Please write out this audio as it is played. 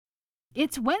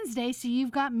It's Wednesday, so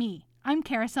you've got me. I'm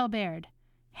Carousel Baird.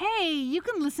 Hey, you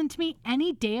can listen to me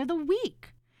any day of the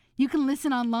week. You can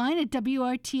listen online at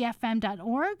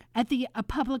WORTFM.org, at the A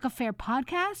Public Affair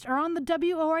podcast, or on the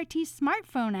WORT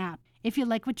smartphone app. If you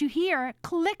like what you hear,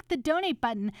 click the donate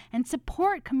button and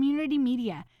support community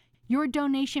media. Your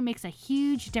donation makes a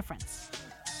huge difference.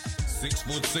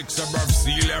 6'6" above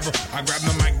sea level. I grab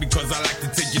the mic because I like to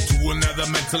take you to another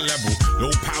mental level. Low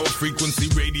power frequency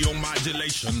radio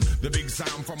modulation. The big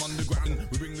sound from underground.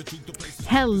 We bring the truth to places.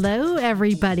 Hello,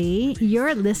 everybody.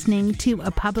 You're listening to A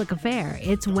Public Affair.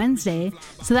 It's Wednesday,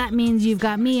 so that means you've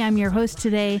got me. I'm your host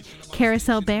today,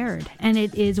 Carousel Baird, and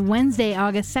it is Wednesday,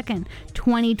 August 2nd,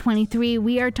 2023.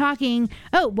 We are talking...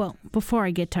 before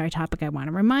I get to our topic, I want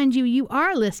to remind you, you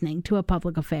are listening to A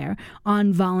Public Affair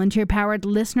on volunteer-powered,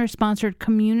 listener-sponsored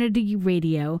community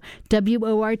radio,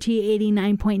 WORT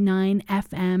 89.9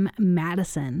 FM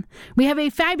Madison. We have a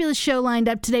fabulous show lined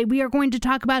up today. We are going to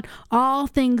talk about all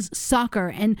things soccer,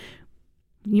 and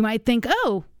you might think,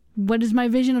 what is my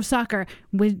vision of soccer?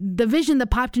 The vision that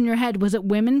popped in your head, was it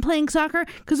women playing soccer?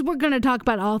 Because we're going to talk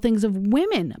about all things of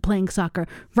women playing soccer.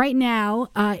 Right now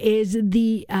is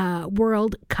the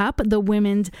World Cup. The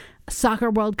Women's Soccer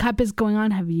World Cup is going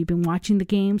on. Have you been watching the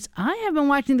games? I have been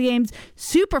watching the games.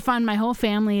 Super fun. My whole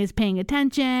family is paying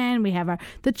attention. We have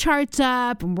the charts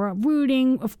up and we're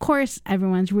rooting. Of course,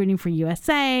 everyone's rooting for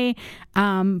USA.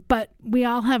 But we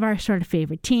all have our sort of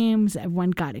favorite teams.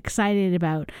 Everyone got excited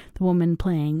about the woman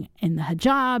playing in the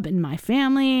hijab in my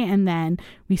family. And then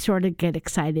we sort of get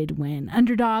excited when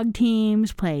underdog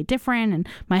teams play different. And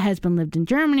my husband lived in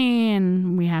Germany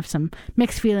and we have some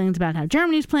mixed feelings about how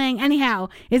Germany's playing. Anyhow,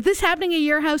 is this happening at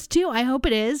your house too? I hope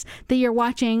it is, that you're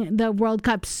watching the World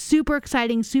Cup. Super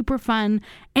exciting, super fun.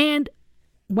 And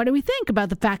what do we think about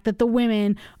the fact that the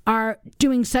women are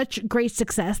doing such great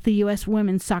success? The U.S.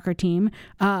 women's soccer team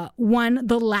won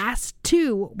the last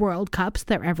two World Cups.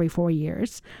 They're every 4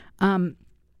 years.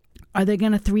 Are they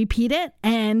going to three-peat it?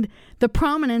 And the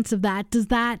prominence of that, does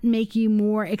that make you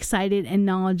more excited and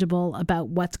knowledgeable about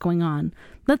what's going on?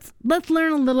 Let's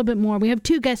learn a little bit more. We have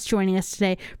two guests joining us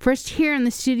today. First, here in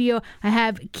the studio, I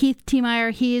have Keith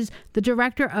Tiemeyer. He is the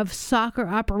Director of Soccer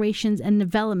Operations and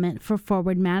Development for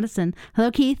Forward Madison.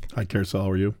 Hello, Keith. Hi, Carousel.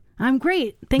 How are you? I'm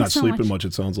great. Thanks so much. Not sleeping much,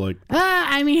 it sounds like.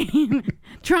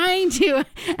 Trying to.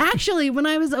 Actually, when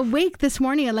I was awake this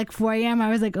morning at like 4 a.m.,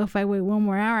 I was like, if I wait one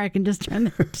more hour, I can just turn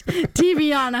the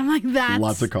TV on. I'm like, that's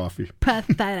lots of coffee.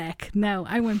 Pathetic. No,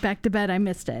 I went back to bed. I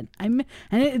missed it. And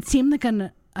it seemed like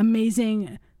an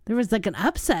amazing, there was like an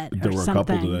upset there or were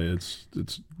something. A couple today. It's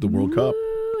the World Cup.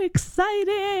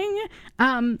 Exciting.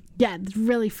 It's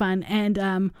really fun. And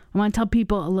I want to tell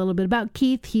people a little bit about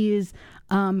Keith. He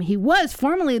was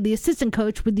formerly the assistant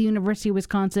coach with the University of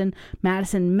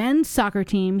Wisconsin-Madison men's soccer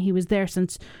team. He was there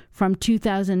from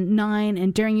 2009.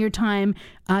 And during your time,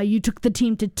 you took the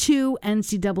team to 2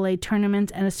 NCAA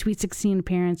tournaments and a Sweet 16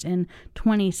 appearance in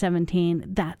 2017.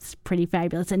 That's pretty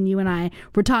fabulous. And you and I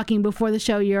were talking before the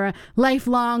show. You're a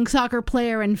lifelong soccer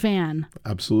player and fan.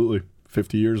 Absolutely.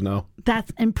 50 years now.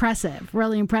 That's impressive.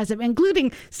 Really impressive.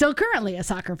 Including still currently a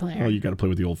soccer player. Oh, you got to play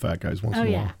with the old fat guys once in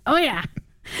a while. Oh, yeah.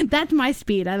 That's my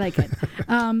speed. I like it.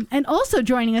 And also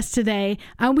joining us today,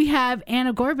 we have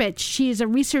Anna Gorbich. She is a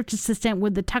research assistant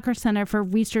with the Tucker Center for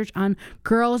Research on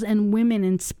Girls and Women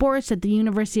in Sports at the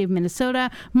University of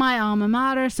Minnesota, my alma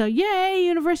mater. So yay,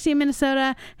 University of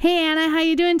Minnesota. Hey, Anna, how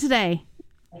you doing today?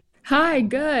 Hi,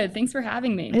 good. Thanks for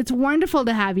having me. It's wonderful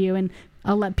to have you. And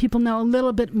I'll let people know a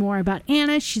little bit more about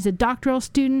Anna. She's a doctoral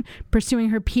student pursuing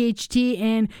her PhD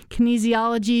in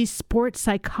kinesiology, sports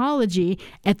psychology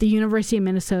at the University of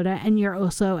Minnesota. And you're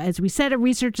also, as we said, a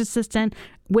research assistant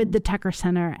with the Tucker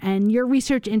Center. And your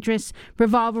research interests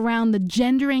revolve around the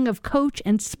gendering of coach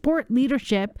and sport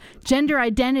leadership, gender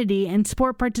identity and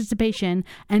sport participation,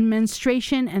 and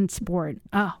menstruation and sport.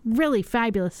 Really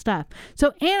fabulous stuff.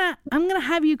 So, Anna, I'm going to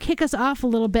have you kick us off a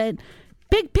little bit.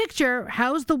 Big picture,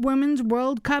 how's the Women's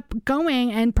World Cup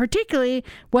going? And particularly,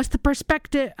 what's the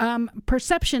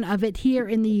perception of it here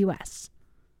in the U.S.?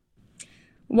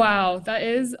 Wow, that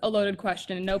is a loaded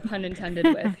question. No pun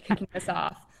intended with kicking us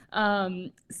off.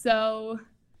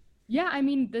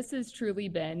 This has truly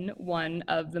been one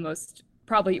of,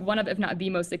 if not the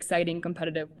most exciting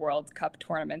competitive World Cup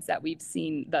tournaments that we've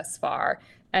seen thus far.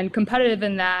 And competitive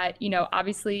in that,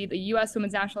 obviously the U.S.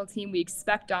 women's national team, we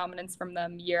expect dominance from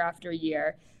them year after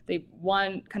year. They've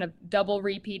won, kind of double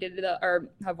repeated, or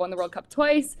have won the World Cup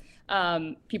twice.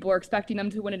 People are expecting them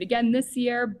to win it again this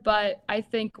year. But I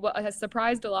think what has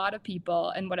surprised a lot of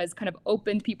people and what has kind of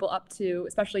opened people up to,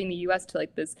 especially in the U.S., to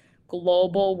like this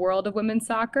global world of women's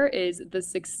soccer is the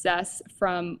success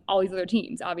from all these other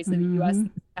teams. Obviously, the U.S.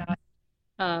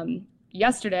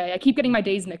 Yesterday, I keep getting my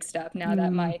days mixed up now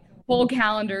that my whole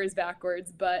calendar is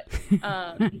backwards, but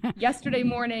yesterday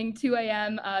morning, 2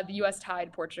 a.m., the U.S.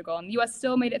 tied Portugal, and the U.S.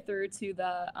 still made it through to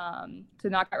the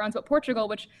knockout rounds. But Portugal,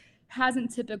 which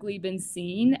hasn't typically been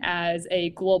seen as a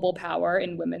global power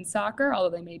in women's soccer,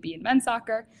 although they may be in men's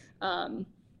soccer,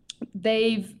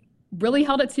 they've really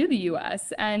held it to the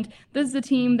U.S. And this is a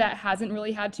team that hasn't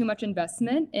really had too much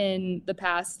investment in the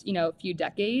past, few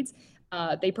decades.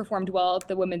 They performed well at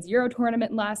the Women's Euro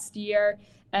tournament last year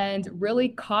and really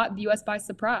caught the U.S. by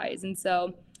surprise. And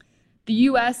so the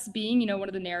U.S. being, one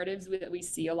of the narratives that we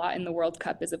see a lot in the World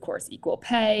Cup is, of course, equal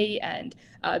pay, and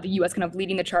the U.S. kind of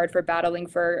leading the charge for battling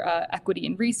for equity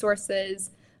and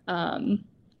resources.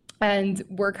 And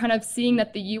we're kind of seeing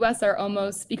that the U.S. are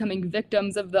almost becoming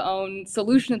victims of the own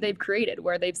solution that they've created,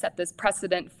 where they've set this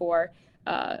precedent for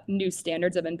new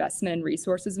standards of investment and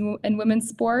resources in women's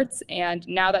sports. And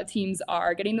now that teams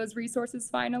are getting those resources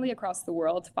finally across the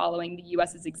world, following the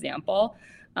U.S.'s example,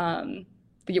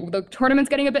 the tournament's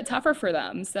getting a bit tougher for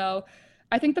them. So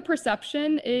I think the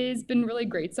perception has been really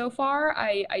great so far.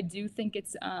 I do think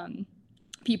it's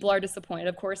people are disappointed,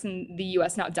 of course, in the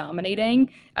U.S. not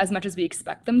dominating as much as we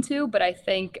expect them to. But I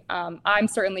think I'm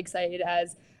certainly excited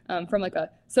as from like a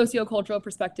sociocultural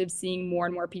perspective, seeing more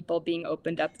and more people being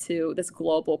opened up to this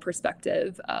global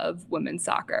perspective of women's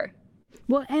soccer.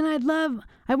 Well, and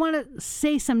I want to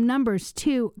say some numbers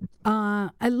too. I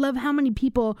love how many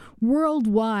people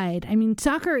worldwide, I mean,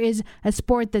 soccer is a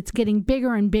sport that's getting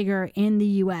bigger and bigger in the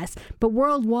U.S., but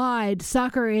worldwide,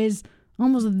 soccer is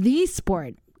almost the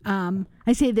sport.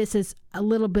 I say this as a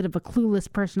little bit of a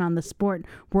clueless person on the sport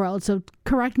world, so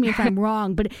correct me if I'm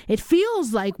wrong, but it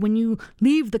feels like when you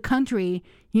leave the country,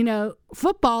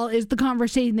 football is the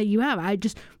conversation that you have.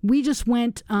 We just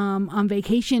went on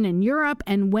vacation in Europe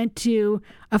and went to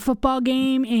a football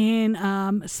game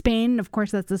in Spain. Of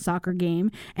course, that's a soccer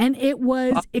game, and it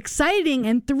was exciting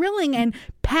and thrilling and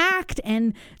packed,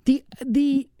 and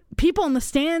the people in the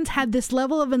stands had this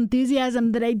level of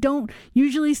enthusiasm that I don't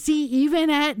usually see even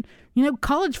at,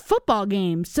 college football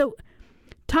games. So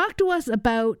talk to us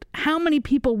about how many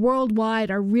people worldwide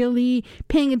are really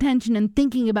paying attention and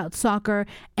thinking about soccer,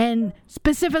 and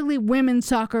specifically women's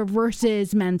soccer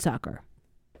versus men's soccer.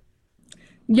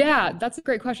 Yeah, that's a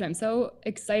great question. I'm so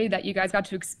excited that you guys got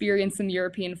to experience some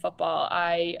European football.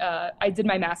 I did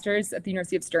my master's at the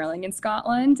University of Stirling in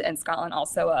Scotland, and Scotland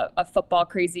also a football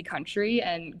crazy country,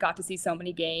 and got to see so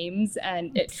many games,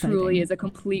 and it truly is a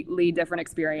completely different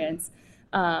experience.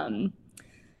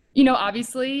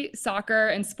 Obviously soccer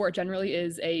and sport generally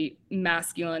is a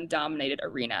masculine dominated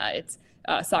arena. It's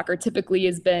soccer typically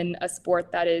has been a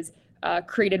sport that is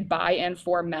created by and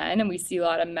for men, and we see a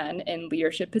lot of men in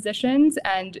leadership positions.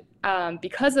 And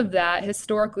because of that,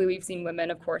 historically, we've seen women,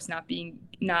 of course,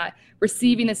 not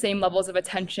receiving the same levels of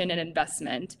attention and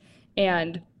investment.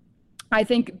 And I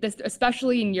think this,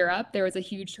 especially in Europe, there was a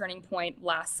huge turning point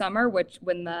last summer,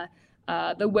 when the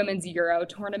Women's Euro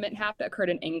tournament occurred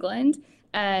in England.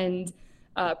 And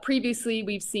previously,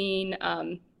 we've seen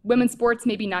women's sports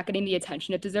maybe not getting the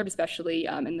attention it deserved, especially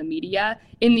in the media.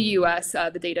 In the U.S.,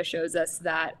 the data shows us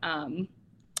that ESPN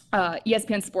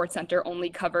SportsCenter only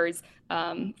covers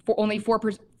only 4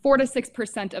 to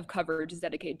 6% of coverage is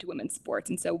dedicated to women's sports.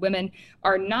 And so women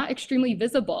are not extremely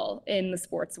visible in the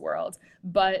sports world.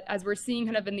 But as we're seeing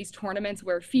kind of in these tournaments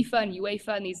where FIFA and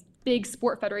UEFA and these big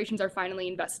sport federations are finally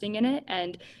investing in it,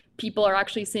 and people are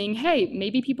actually saying, hey,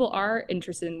 maybe people are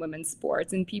interested in women's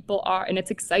sports, and and it's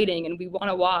exciting and we want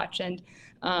to watch. And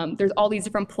there's all these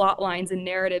different plot lines and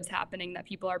narratives happening that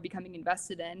people are becoming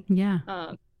invested in.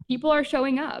 Yeah. People are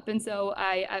showing up. And so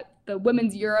at the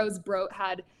Women's Euros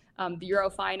had the Euro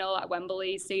final at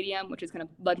Wembley Stadium, which is kind of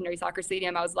legendary soccer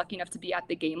stadium. I was lucky enough to be at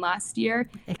the game last year.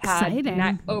 Exciting.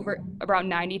 Had around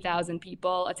 90,000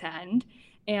 people attend.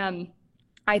 And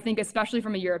I think especially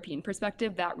from a European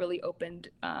perspective, that really opened,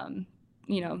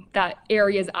 that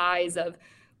area's eyes of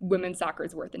women's soccer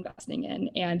is worth investing in.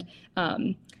 And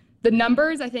the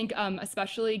numbers, I think,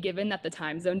 especially given that the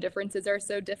time zone differences are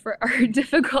so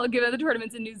difficult given the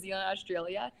tournaments in New Zealand and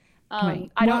Australia.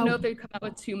 Right. I don't know if they've come up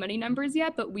with too many numbers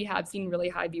yet, but we have seen really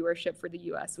high viewership for the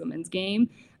U.S. women's game.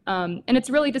 And it's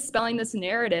really dispelling this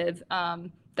narrative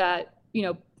that,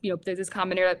 there's this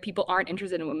common narrative that people aren't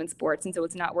interested in women's sports, and so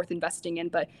it's not worth investing in.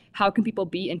 But how can people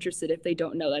be interested if they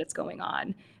don't know that it's going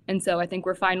on? And so I think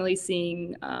we're finally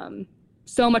seeing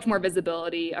so much more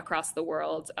visibility across the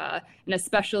world, and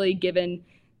especially given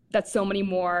that so many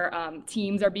more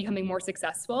teams are becoming more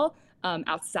successful.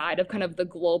 outside of kind of the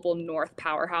global North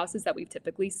powerhouses that we've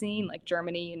typically seen, like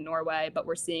Germany and Norway. But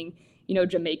we're seeing,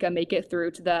 Jamaica make it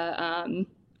through to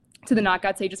the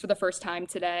knockout stages for the first time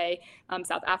today,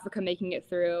 South Africa making it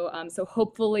through. So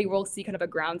hopefully we'll see kind of a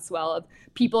groundswell of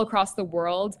people across the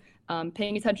world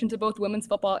paying attention to both women's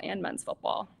football and men's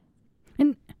football.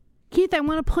 And Keith, I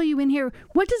want to pull you in here.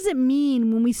 What does it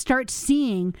mean when we start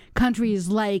seeing countries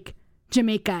like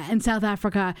Jamaica and South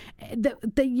Africa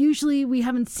that usually we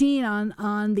haven't seen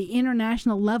on the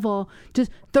international level, just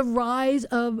the rise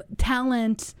of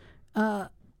talent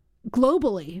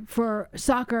globally for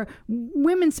soccer,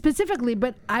 women specifically,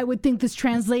 but I would think this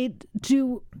translates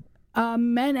to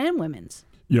men and women's.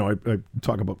 I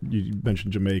talk about, you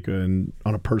mentioned Jamaica, and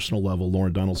on a personal level,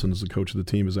 Lauren Donaldson is the coach of the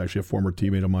team, is actually a former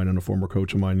teammate of mine and a former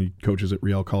coach of mine. He coaches at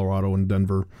Real Colorado in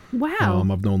Denver. Wow.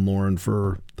 I've known Lauren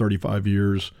for 35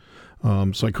 years.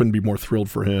 So I couldn't be more thrilled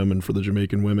for him and for the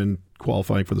Jamaican women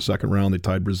qualifying for the second round. They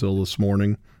tied Brazil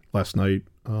last night.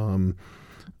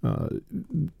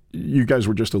 You guys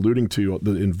were just alluding to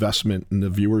the investment and the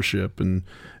viewership and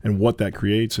what that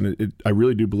creates. And I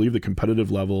really do believe the competitive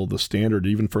level, the standard,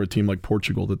 even for a team like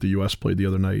Portugal that the U.S. played the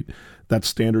other night, that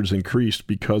standard's increased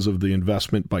because of the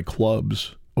investment by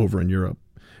clubs over in Europe.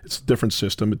 It's a different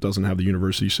system. It doesn't have the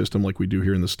university system like we do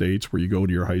here in the States, where you go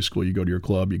to your high school, you go to your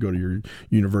club, you go to your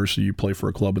university, you play for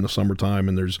a club in the summertime,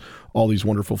 and there's all these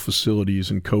wonderful facilities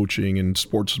and coaching and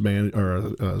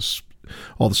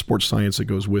all the sports science that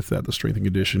goes with that, the strength and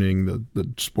conditioning, the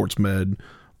sports med,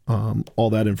 all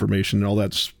that information and all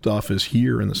that stuff is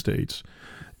here in the States.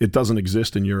 It doesn't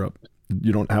exist in Europe.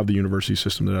 You don't have the university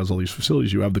system that has all these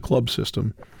facilities. You have the club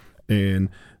system. And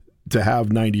to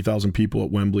have 90,000 people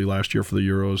at Wembley last year for the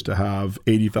Euros, to have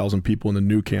 80,000 people in the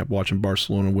new camp watching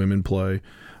Barcelona women play,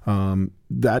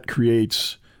 that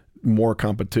creates more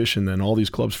competition. Than all these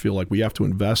clubs feel like we have to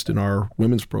invest in our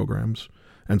women's programs.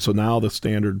 And so now the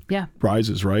standard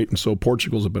rises, right? And so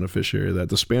Portugal's a beneficiary of that.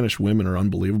 The Spanish women are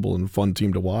unbelievable and a fun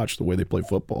team to watch, the way they play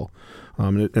football.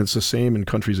 And it's the same in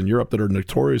countries in Europe that are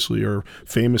notoriously or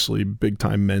famously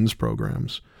big-time men's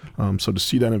programs. So to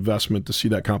see that investment, to see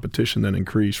that competition then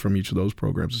increase from each of those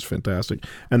programs is fantastic.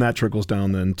 And that trickles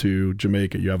down then to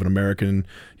Jamaica. You have an American,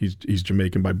 he's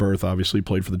Jamaican by birth, obviously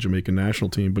played for the Jamaican national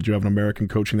team, but you have an American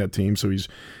coaching that team. So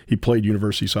he played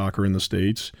university soccer in the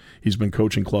States. He's been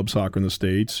coaching club soccer in the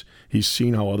States. He's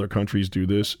seen how other countries do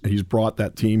this. He's brought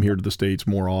that team here to the States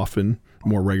more often,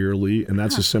 more regularly, and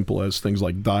that's as simple as things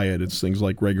like diet. It's things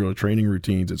like regular training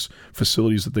routines. It's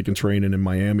facilities that they can train in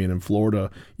Miami and in Florida,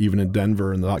 even in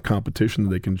Denver, and the competition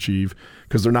that they can achieve,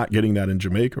 because they're not getting that in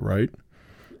Jamaica, right?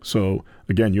 So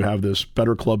again, you have this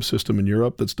better club system in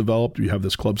Europe that's developed. You have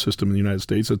this club system in the United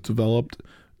States that's developed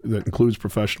that includes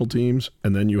professional teams,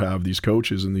 and then you have these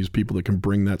coaches and these people that can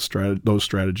bring those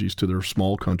strategies to their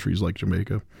small countries like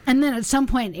Jamaica. And then at some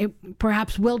point, it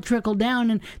perhaps will trickle down,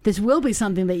 and this will be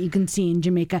something that you can see in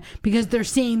Jamaica, because they're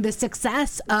seeing the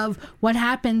success of what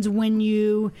happens when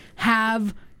you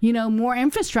have more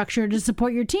infrastructure to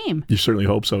support your team. You certainly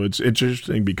hope so. It's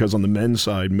interesting because on the men's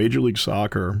side, Major League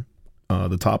Soccer,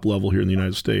 the top level here in the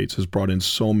United States, has brought in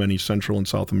so many Central and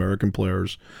South American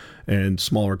players, and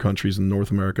smaller countries in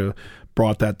North America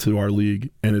brought that to our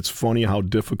league. And it's funny how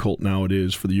difficult now it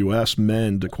is for the U.S.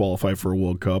 men to qualify for a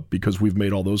World Cup, because we've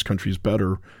made all those countries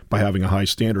better by having a high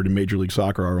standard in Major League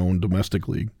Soccer, our own domestic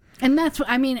league. And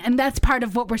that's part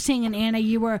of what we're seeing. And Anna,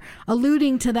 you were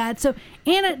alluding to that. So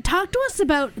Anna, talk to us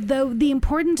about the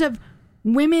importance of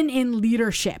women in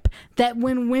leadership, that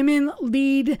when women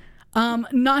lead,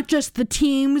 not just the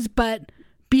teams, but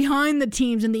behind the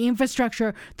teams and the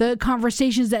infrastructure, the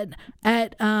conversations at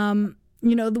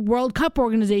the World Cup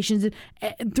organizations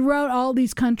throughout all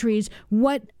these countries,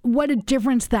 what a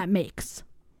difference that makes.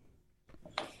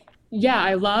 Yeah,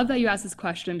 I love that you asked this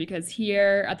question, because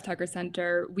here at the Tucker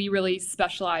Center, we really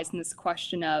specialize in this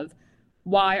question of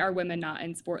why are women not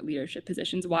in sport leadership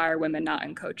positions? Why are women not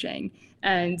in coaching?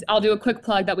 And I'll do a quick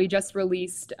plug that we just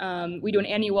released. We do an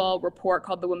annual report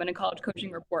called the Women in College Coaching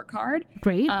Report Card.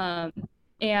 Great.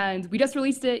 And we just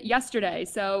released it yesterday.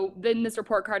 So in this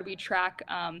report card, we track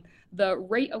the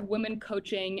rate of women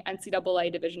coaching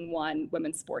NCAA Division I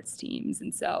women's sports teams.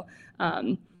 And so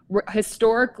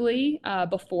historically,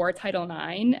 before Title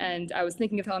IX, and I was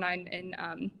thinking of Title IX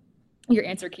in your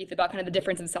answer, Keith, about kind of the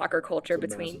difference in soccer culture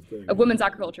women's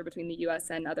soccer culture between the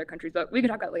U.S. and other countries, but we can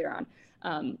talk about it later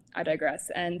on. I digress.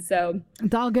 And so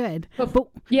it's all good.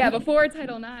 Before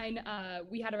Title IX,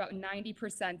 we had about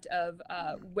 90% of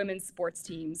women's sports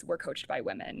teams were coached by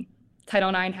women. Title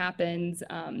IX happens.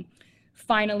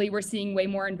 Finally, we're seeing way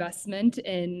more investment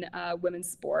in women's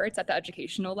sports at the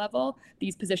educational level.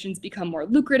 These positions become more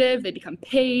lucrative, they become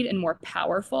paid and more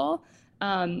powerful.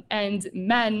 And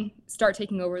men start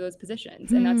taking over those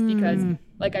positions. And that's because,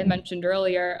 like I mentioned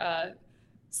earlier,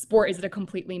 sport is a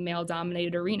completely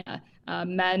male-dominated arena.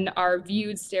 Men are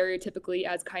viewed stereotypically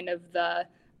as kind of the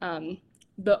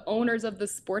owners of the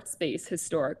sports space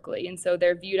historically. And so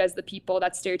they're viewed as the people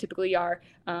that stereotypically are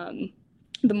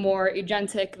the more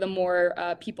agentic, the more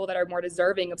people that are more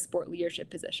deserving of sport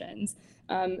leadership positions.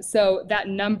 So that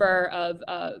number of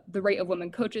the rate of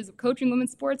women coaches coaching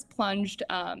women's sports plunged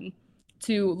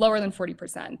to lower than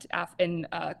 40% in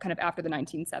kind of after the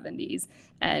 1970s,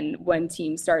 and when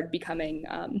teams started becoming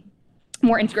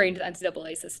more integrated into the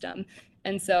NCAA system.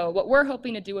 And so what we're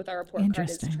hoping to do with our report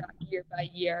card is track year by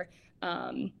year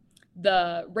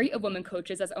the rate of women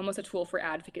coaches as almost a tool for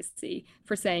advocacy,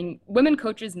 for saying women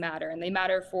coaches matter, and they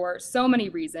matter for so many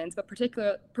reasons, but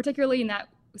particularly in that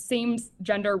same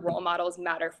gender role models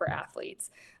matter for athletes.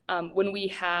 When we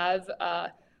have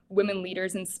women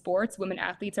leaders in sports, women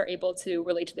athletes are able to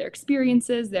relate to their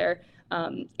experiences. They're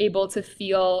able to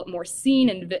feel more seen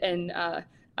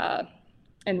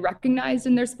and recognized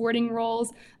in their sporting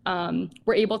roles.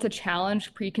 We're able to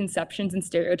challenge preconceptions and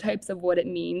stereotypes of what it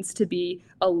means to be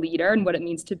a leader and what it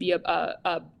means to be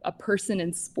a person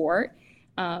in sport,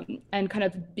 and kind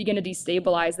of begin to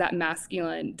destabilize that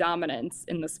masculine dominance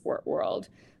in the sport world.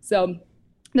 So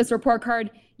this report card,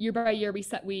 year by year,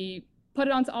 we put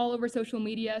it onto all over social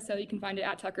media. So you can find it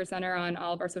at Tucker Center on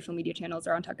all of our social media channels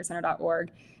or on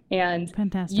tuckercenter.org. And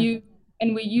fantastic.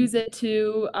 We use it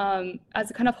to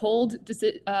as a kind of hold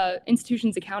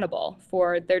institutions accountable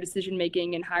for their decision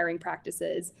making and hiring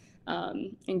practices,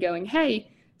 and going, hey,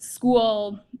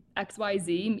 school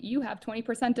XYZ, you have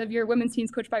 20% of your women's teams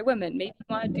coached by women. Maybe you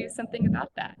want to do something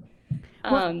about that.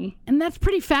 Well, and that's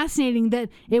pretty fascinating that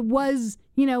it was,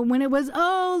 when it was,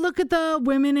 oh, look at the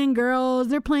women and girls,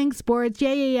 they're playing sports.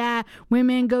 Yeah.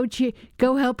 Women,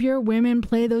 go help your women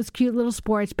play those cute little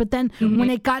sports. But then when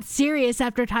it got serious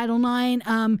after Title IX,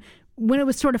 when it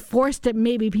was sort of forced, that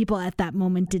maybe people at that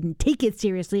moment didn't take it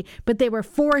seriously, but they were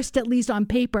forced, at least on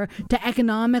paper, to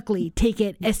economically take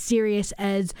it as serious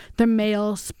as their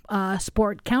male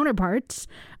sport counterparts.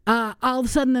 All of a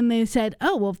sudden, then they said,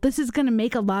 oh, well, if this is going to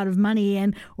make a lot of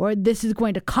money or this is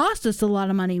going to cost us a lot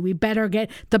of money, we better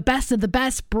get the best of the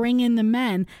best, bring in the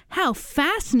men. How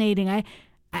fascinating. I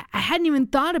hadn't even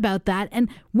thought about that. And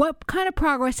what kind of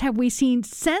progress have we seen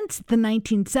since the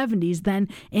 1970s then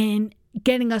in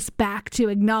getting us back to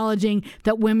acknowledging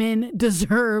that women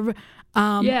deserve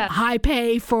high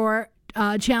pay for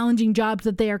challenging jobs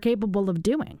that they are capable of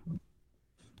doing?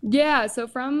 Yeah, so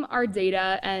from our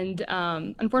data, and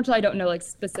unfortunately, I don't know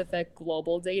specific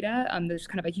global data. There's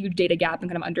kind of a huge data gap in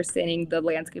kind of understanding the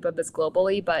landscape of this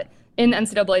globally, but in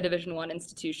NCAA Division I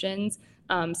institutions.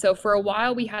 So for a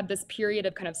while, we had this period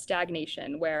of kind of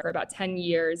stagnation where for about 10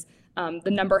 years,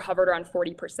 the number hovered around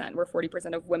 40%, where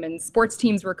 40% of women's sports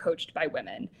teams were coached by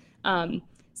women.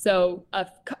 So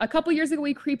a couple years ago,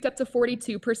 we creeped up to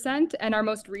 42%, and our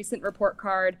most recent report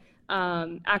card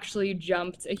actually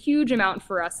jumped a huge amount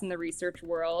for us in the research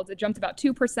world. It jumped about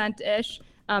 2%-ish,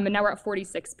 and now we're at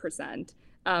 46%,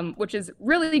 which is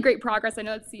really great progress. I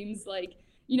know it seems like,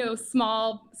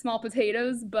 small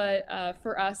potatoes, but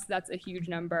for us, that's a huge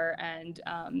number. And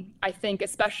I think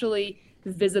especially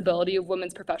the visibility of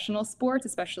women's professional sports,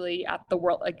 especially at the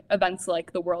events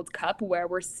like the World Cup, where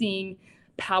we're seeing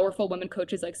powerful women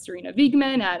coaches like Serena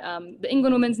Wiegman at the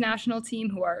England women's national team,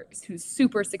 who's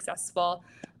super successful,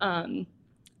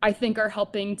 I think are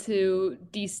helping to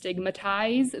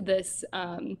destigmatize this,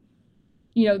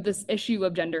 this issue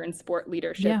of gender in sport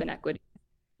leadership and equity.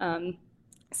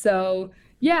 So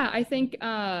yeah, I think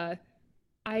I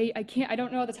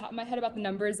don't know at the top of my head about the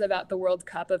numbers about the World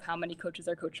Cup of how many coaches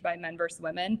are coached by men versus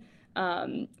women.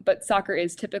 But soccer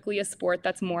is typically a sport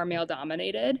that's more male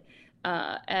dominated.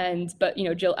 But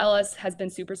Jill Ellis has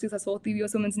been super successful with the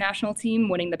U.S. women's national team,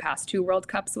 winning the past 2 World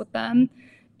Cups with them.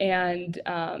 And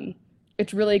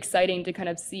it's really exciting to kind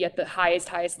of see at the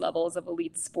highest levels of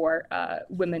elite sport,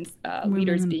 women's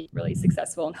leaders being really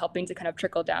successful and helping to kind of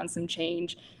trickle down some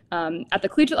change at the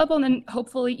collegiate level, and then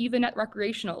hopefully even at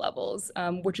recreational levels,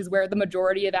 which is where the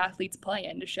majority of athletes play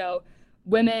in, to show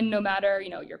women, no matter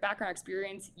your background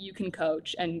experience, you can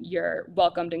coach and you're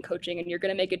welcomed in coaching and you're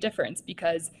going to make a difference,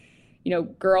 because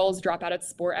girls drop out of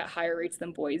sport at higher rates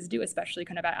than boys do, especially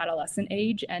kind of at adolescent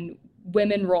age. And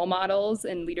women role models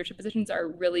in leadership positions are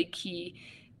really key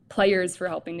players for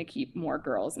helping to keep more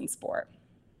girls in sport.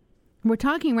 We're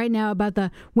talking right now about the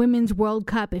Women's World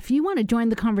Cup. If you want to join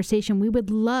the conversation, we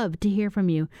would love to hear from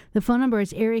you. The phone number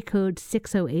is area code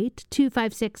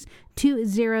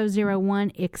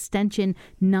 608-256-2001, extension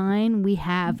 9. We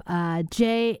have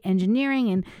Jay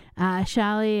Engineering and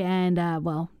Shally and,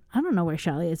 I don't know where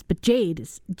Shally is, but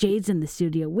Jade's in the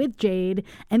studio with Jade,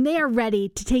 and they are ready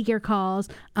to take your calls.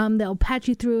 They'll patch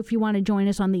you through if you want to join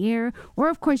us on the air, or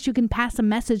of course you can pass a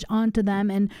message on to them,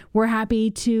 and we're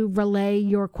happy to relay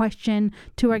your question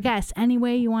to our guests. Any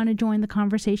way you want to join the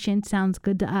conversation sounds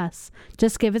good to us.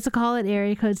 Just give us a call at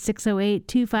area code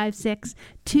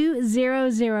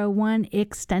 608-256-2001,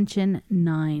 extension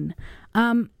 9.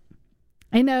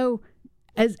 I know.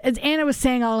 As Anna was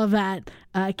saying all of that,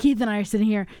 Keith and I are sitting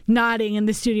here nodding in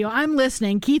the studio. I'm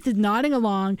listening. Keith is nodding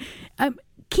along.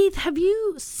 Keith, have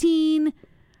you seen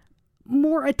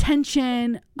more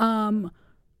attention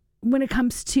when it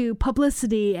comes to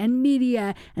publicity and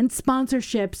media and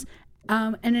sponsorships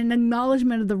and an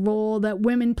acknowledgement of the role that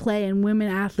women play in women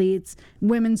athletes,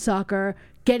 women's soccer,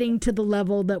 getting to the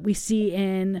level that we see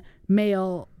in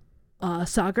male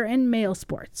soccer and male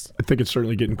sports? I think it's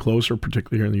certainly getting closer,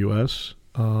 particularly here in the U.S.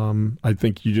 I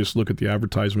think you just look at the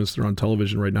advertisements that are on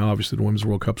television right now. Obviously, the Women's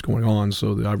World Cup's going on,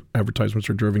 so the advertisements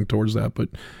are driving towards that. But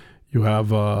you have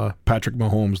Patrick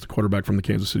Mahomes, the quarterback from the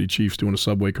Kansas City Chiefs, doing a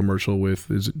Subway commercial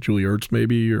with, is it Julie Ertz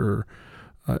maybe, or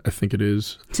I think it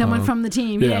is. Someone from the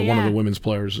team. Yeah, one of the women's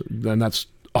players. And that's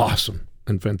awesome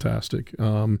and fantastic.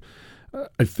 I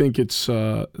think it's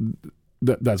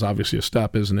that's obviously a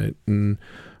step, isn't it? And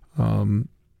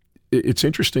it's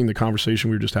interesting, the conversation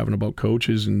we were just having about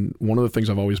coaches, and one of the things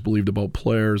I've always believed about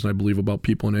players, and I believe about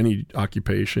people in any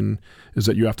occupation, is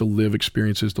that you have to live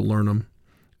experiences to learn them.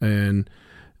 And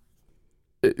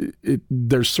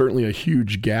there's certainly a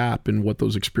huge gap in what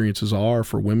those experiences are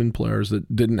for women players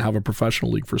that didn't have a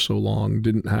professional league for so long,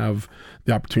 didn't have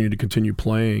the opportunity to continue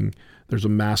playing. There's a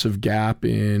massive gap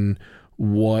in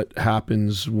what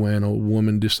happens when a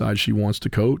woman decides she wants to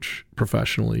coach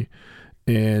professionally.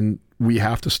 And we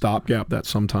have to stopgap that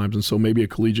sometimes. And so maybe a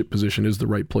collegiate position is the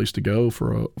right place to go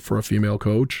for a female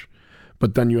coach.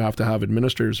 But then you have to have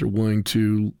administrators who are willing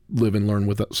to live and learn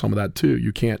with some of that too.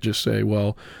 You can't just say,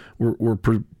 well, we're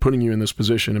putting you in this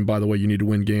position, and by the way, you need to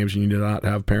win games, you need to not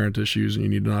have parent issues, and you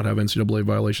need to not have NCAA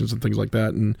violations and things like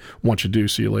that. And once you do,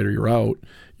 see you later, you're out.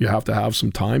 You have to have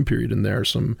some time period in there,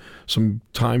 some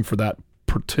time for that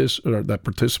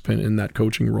participant in that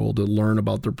coaching role to learn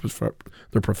about their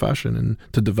profession and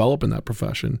to develop in that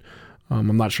profession.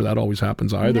 I'm not sure that always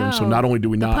happens either. No, and so not only do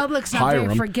we not public's not hire very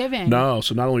them, forgiving. No,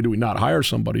 so not only do we not hire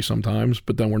somebody sometimes,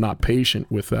 but then we're not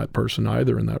patient with that person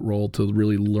either in that role to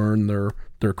really learn their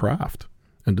craft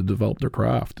and to develop their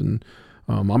craft. And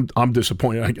I'm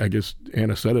disappointed. I guess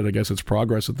Anna said it. I guess it's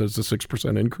progress that there's a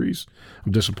 6% increase.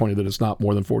 I'm disappointed that it's not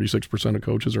more than 46% of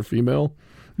coaches are female.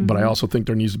 But I also think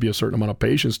there needs to be a certain amount of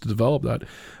patience to develop that.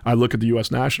 I look at the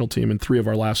U.S. national team, and 3 of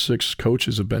our last 6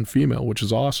 coaches have been female, which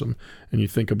is awesome. And you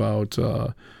think about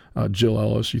Jill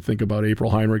Ellis, you think about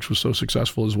April Heinrichs was so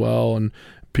successful as well, and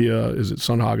Pia,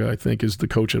 Sundhage, I think, is the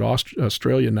coach at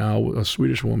Australia now, a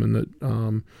Swedish woman that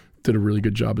did a really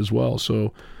good job as well.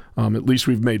 So at least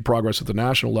we've made progress at the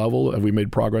national level. Have we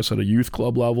made progress at a youth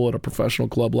club level, at a professional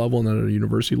club level, and then at a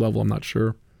university level? I'm not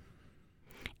sure.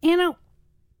 Anna,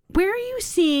 where are you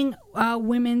seeing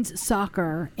women's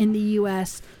soccer in the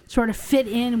U.S. sort of fit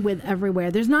in with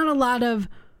everywhere? There's not a lot of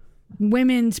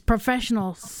women's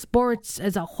professional sports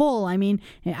as a whole. I mean,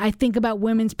 I think about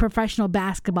women's professional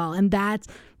basketball, and that's,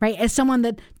 right, as someone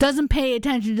that doesn't pay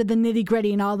attention to the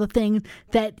nitty-gritty and all the things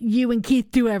that you and Keith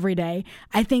do every day,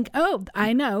 I think, oh,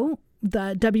 I know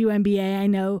the WNBA, I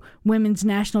know women's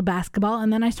national basketball,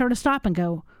 and then I sort of stop and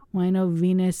go, well, I know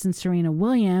Venus and Serena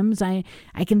Williams. I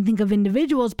can think of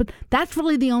individuals, but that's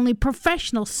really the only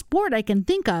professional sport I can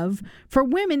think of for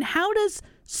women. How does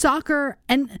soccer,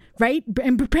 and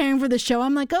preparing for the show,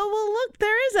 I'm like, oh, well, look,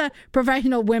 there is a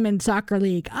professional women's soccer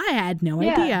league. I had no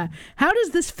idea. How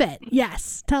does this fit?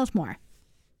 Yes, tell us more.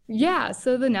 Yeah,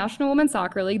 so the National Women's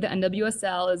Soccer League, the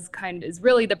NWSL, is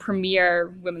really the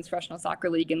premier women's professional soccer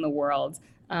league in the world.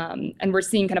 And we're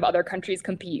seeing kind of other countries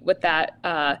compete with that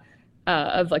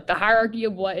of like the hierarchy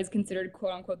of what is considered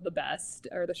quote unquote the best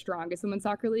or the strongest women's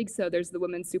soccer league. So there's the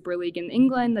Women's Super League in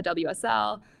England, the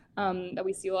WSL, that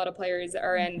we see a lot of players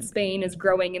are in. Spain is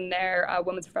growing in their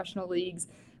women's professional leagues.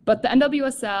 But the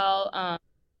NWSL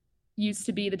used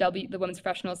to be the women's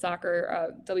professional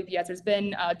soccer, WPS. There's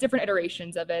been different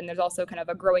iterations of it, and there's also kind of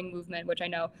a growing movement, which I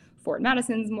know Fort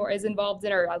Madison's is involved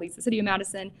in, or at least the city of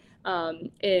Madison,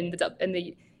 in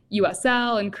the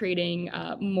USL, and creating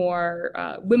more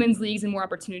women's leagues and more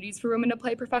opportunities for women to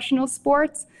play professional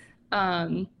sports.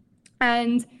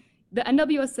 And the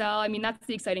NWSL, I mean, that's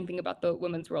the exciting thing about the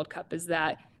Women's World Cup is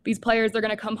that these players, they're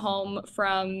going to come home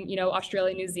from,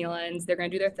 Australia, New Zealand, they're going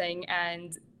to do their thing,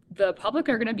 and the public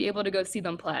are going to be able to go see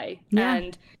them play. Yeah.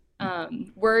 And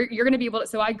you're going to be able to,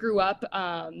 so I grew up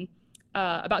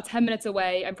about 10 minutes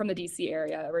away. I'm from the DC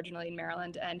area, originally in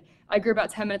Maryland, and I grew about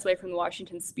 10 minutes away from the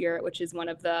Washington Spirit, which is one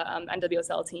of the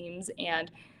NWSL teams. And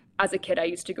as a kid, I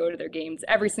used to go to their games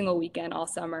every single weekend, all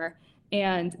summer.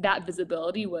 And that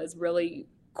visibility was really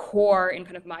core in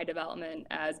kind of my development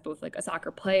as both like a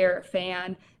soccer player, a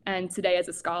fan, and today as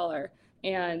a scholar.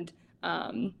 And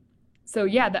so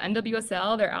yeah, the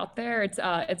NWSL, they're out there.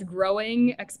 It's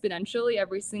growing exponentially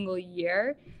every single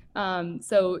year.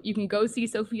 So you can go see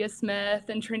Sophia Smith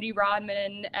and Trinity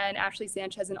Rodman and Ashley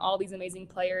Sanchez and all these amazing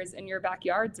players in your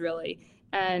backyards, really.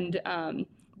 And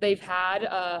they've had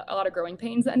a lot of growing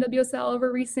pains at NWSL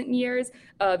over recent years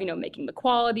of, making the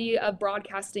quality of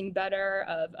broadcasting better,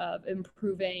 of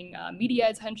improving media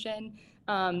attention.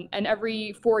 And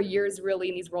every 4 years, really,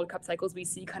 in these World Cup cycles, we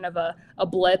see kind of a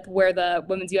blip where the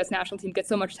women's U.S. national team gets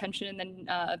so much attention, and then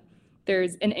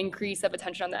there's an increase of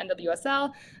attention on the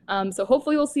NWSL. So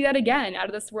hopefully we'll see that again out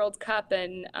of this World Cup.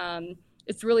 And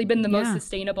it's really been the most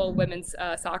sustainable women's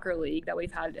soccer league that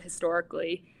we've had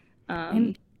historically.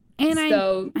 I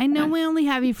know we only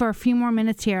have you for a few more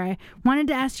minutes here. I wanted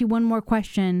to ask you one more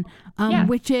question,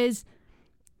 which is,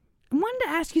 I wanted to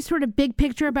ask you sort of big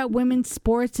picture about women's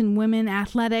sports and women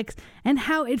athletics and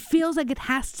how it feels like it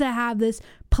has to have this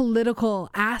political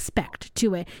aspect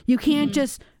to it. You can't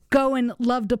just go and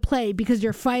love to play because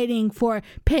you're fighting for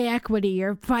pay equity.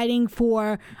 You're fighting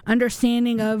for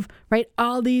understanding of,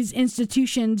 all these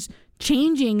institutions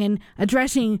changing and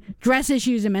addressing dress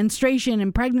issues and menstruation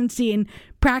and pregnancy and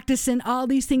practice and all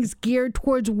these things geared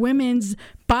towards women's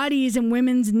bodies and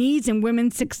women's needs and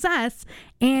women's success.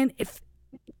 And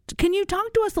can you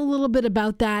talk to us a little bit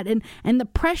about that and the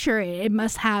pressure it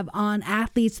must have on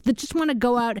athletes that just want to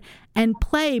go out and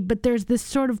play, but there's this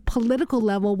sort of political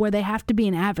level where they have to be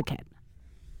an advocate?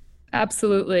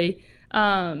 Absolutely.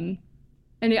 And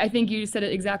I think you said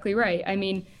it exactly right. I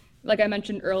mean, like I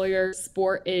mentioned earlier,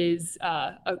 sport is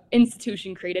an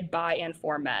institution created by and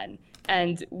for men.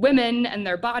 And women and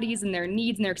their bodies and their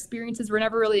needs and their experiences were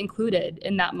never really included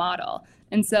in that model.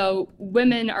 And so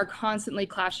women are constantly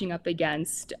clashing up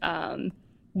against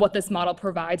what this model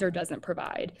provides or doesn't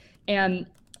provide. And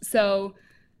so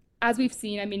as we've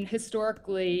seen, I mean,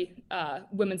 historically,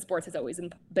 women's sports has always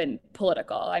been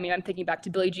political. I mean, I'm thinking back to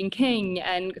Billie Jean King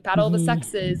and Battle of the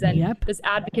Sexes and this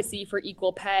advocacy for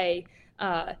equal pay.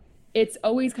 It's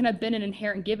always kind of been an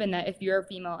inherent given that if you're a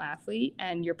female athlete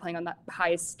and you're playing on that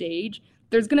highest stage,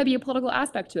 there's going to be a political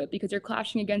aspect to it because you're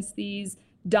clashing against these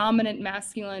dominant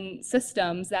masculine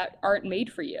systems that aren't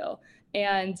made for you.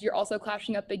 And you're also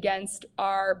clashing up against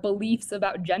our beliefs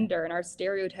about gender and our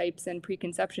stereotypes and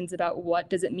preconceptions about what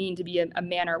does it mean to be a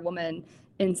man or a woman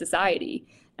in society.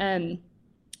 And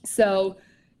so,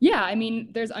 yeah, I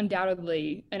mean, there's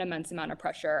undoubtedly an immense amount of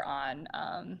pressure on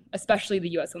especially the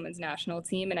U.S. women's national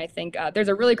team. And I think there's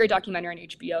a really great documentary on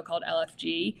HBO called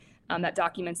LFG that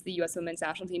documents the U.S. women's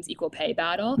national team's equal pay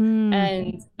battle.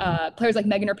 And players like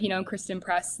Megan Rapinoe and Kristen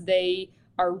Press, they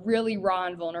are really raw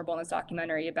and vulnerable in this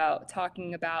documentary about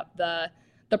talking about the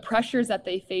pressures that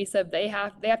they face of they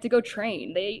have to go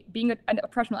train. Being a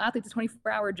professional athlete is a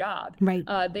 24-hour job. Right.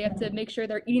 They have to make sure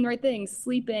they're eating the right things,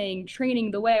 sleeping,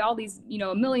 training the way, all these,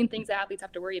 a million things that athletes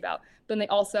have to worry about. But then they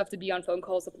also have to be on phone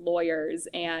calls with lawyers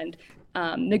and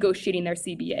negotiating their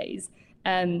CBAs.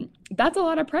 And that's a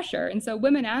lot of pressure. And so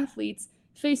women athletes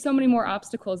face so many more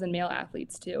obstacles than male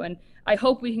athletes too. And I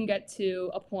hope we can get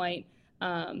to a point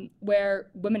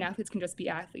where women athletes can just be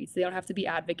athletes. They don't have to be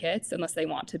advocates unless they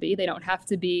want to be. They don't have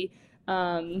to be,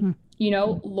 lawyers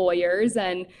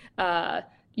and,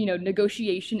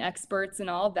 negotiation experts and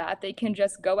all of that. They can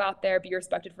just go out there, be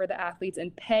respected for the athletes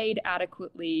and paid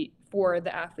adequately for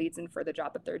the athletes and for the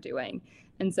job that they're doing.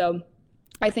 And so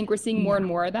I think we're seeing more and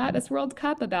more of that this World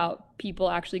Cup about people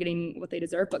actually getting what they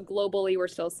deserve. But globally, we're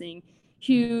still seeing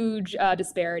huge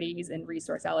disparities in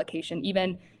resource allocation.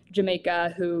 Even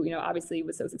Jamaica, who obviously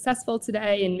was so successful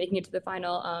today in making it to the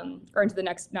final or into the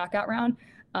next knockout round,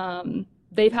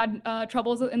 they've had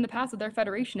troubles in the past with their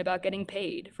federation about getting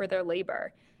paid for their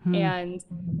labor. And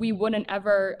we wouldn't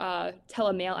ever tell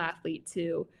a male athlete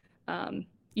to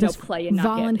play and not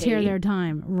volunteer get paid. Their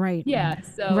time, right? Yeah.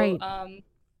 So right.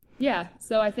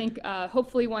 So I think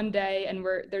hopefully one day, and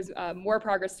there's more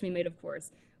progress to be made, of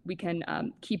course, we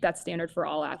can keep that standard for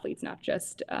all athletes, not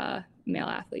just male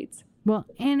athletes. Well,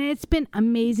 Anna, it's been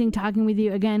amazing talking with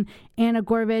you again. Anna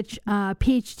Gorovich,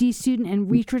 PhD student and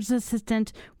research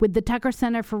assistant with the Tucker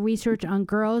Center for Research on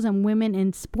Girls and Women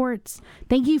in Sports.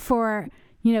 Thank you for,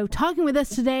 talking with us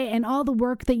today and all the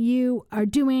work that you are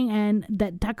doing and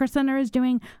that Tucker Center is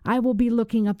doing. I will be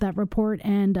looking up that report,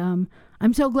 and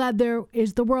I'm so glad there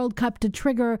is the World Cup to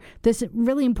trigger this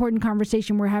really important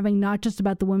conversation we're having, not just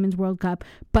about the Women's World Cup,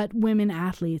 but women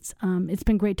athletes. It's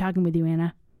been great talking with you,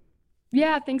 Anna.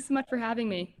 Yeah, thanks so much for having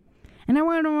me. And I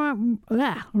want to,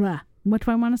 what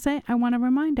do I want to say? I want to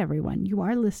remind everyone you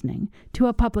are listening to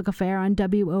A Public Affair on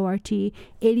WORT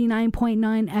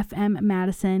 89.9 FM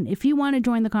Madison. If you want to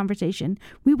join the conversation,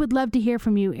 we would love to hear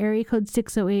from you. Area code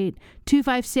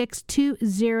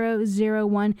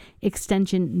 608-256-2001,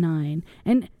 extension 9.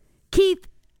 And Keith,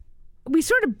 we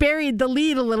sort of buried the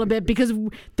lead a little bit because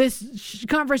this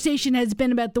conversation has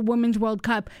been about the Women's World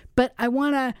Cup, but I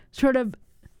want to sort of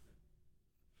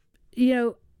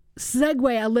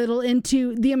segue a little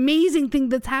into the amazing thing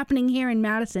that's happening here in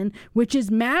Madison, which is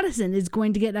Madison is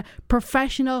going to get a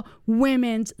professional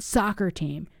women's soccer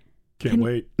team. Can't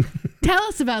wait. Tell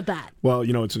us about that. Well,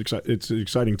 it's an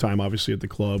exciting time, obviously, at the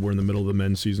club. We're in the middle of the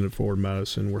men's season at Forward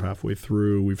Madison. We're halfway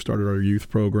through. We've started our youth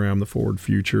program, the Forward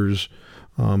Futures.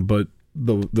 But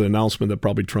the announcement that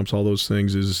probably trumps all those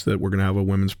things is that we're going to have a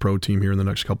women's pro team here in the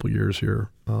next couple of years here.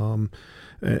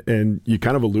 And you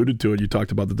kind of alluded to it. You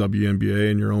talked about the WNBA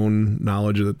and your own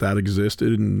knowledge that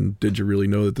existed. And did you really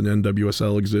know that the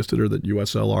NWSL existed, or that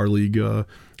USL, our league,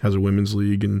 has a women's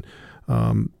league? And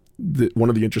one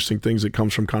of the interesting things that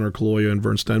comes from Connor Kaloya and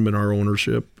Vern Stenman, our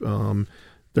ownership,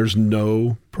 there's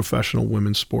no professional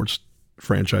women's sports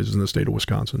franchises in the state of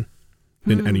Wisconsin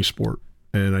in any sport.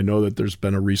 And I know that there's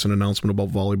been a recent announcement about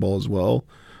volleyball as well.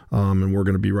 And we're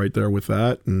going to be right there with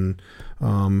that. And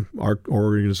our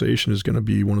organization is going to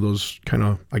be one of those kind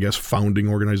of, founding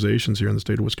organizations here in the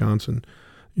state of Wisconsin.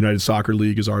 United Soccer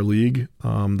League is our league.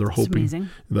 They're hoping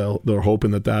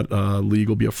that league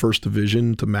will be a first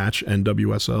division to match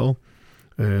NWSL,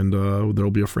 and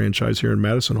there'll be a franchise here in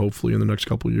Madison hopefully in the next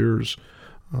couple of years.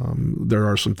 There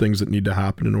are some things that need to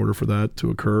happen in order for that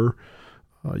to occur.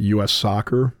 U.S.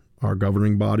 Soccer, our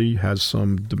governing body, has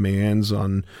some demands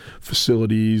on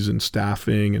facilities and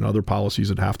staffing and other policies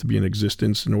that have to be in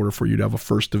existence in order for you to have a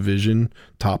first division,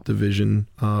 top division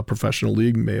professional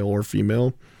league, male or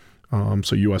female.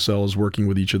 So USL is working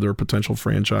with each of their potential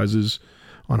franchises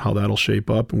on how that'll shape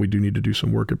up. And we do need to do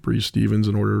some work at Breeze Stevens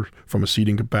in order, from a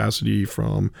seating capacity,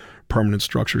 from permanent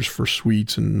structures for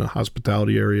suites and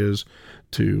hospitality areas,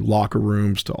 to locker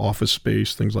rooms, to office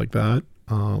space, things like that.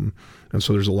 And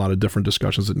so there's a lot of different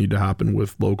discussions that need to happen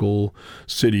with local,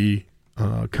 city,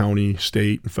 county,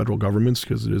 state, and federal governments,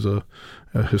 because it is a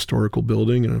historical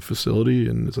building and a facility,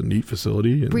 and it's a neat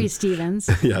facility. Breeze Stevens.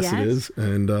 Yes, it is.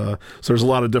 And so there's a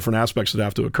lot of different aspects that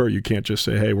have to occur. You can't just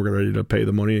say, hey, we're ready to pay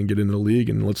the money and get into the league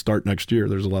and let's start next year.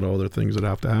 There's a lot of other things that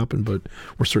have to happen, but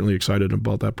we're certainly excited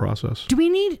about that process. Do we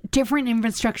need different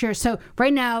infrastructure? So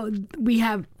right now we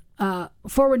have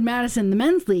Forward Madison, the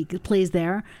men's league, plays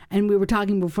there, and we were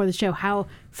talking before the show how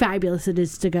fabulous it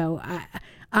is to go.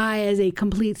 I as a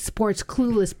complete sports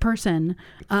clueless person,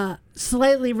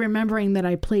 slightly remembering that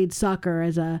I played soccer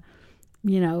as a,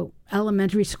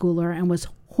 elementary schooler and was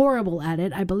horrible at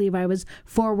it. I believe I was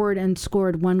forward and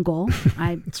scored one goal.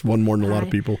 It's one more than a lot of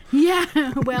people. Yeah,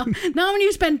 well, not when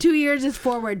you spend 2 years as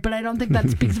forward, but I don't think that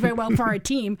speaks very well for our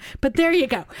team. But there you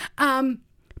go.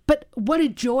 But what a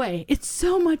joy. It's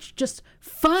so much just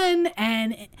fun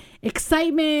and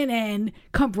excitement and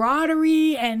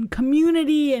camaraderie and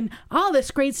community and all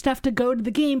this great stuff to go to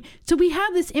the game. So we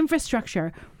have this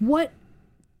infrastructure. What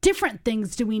different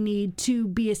things do we need to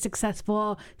be a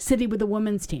successful city with a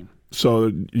women's team?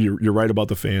 So you're right about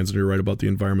the fans, and you're right about the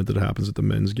environment that happens at the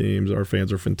men's games. Our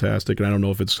fans are fantastic, and I don't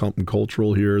know if it's something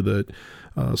cultural here, that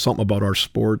something about our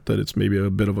sport, that it's maybe a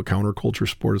bit of a counterculture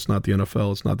sport. It's not the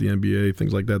NFL, it's not the NBA,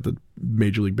 things like that, that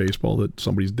Major League Baseball that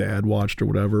somebody's dad watched or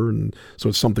whatever. And so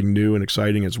it's something new and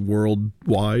exciting. It's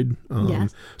worldwide.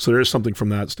 Yes. So there is something from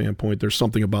that standpoint. There's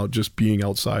something about just being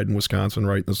outside in Wisconsin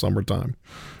right in the summertime.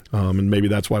 And maybe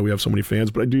that's why we have so many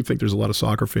fans. But I do think there's a lot of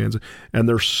soccer fans, and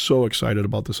they're so excited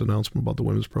about this announcement about the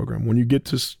women's program. When you get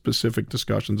to specific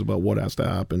discussions about what has to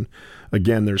happen,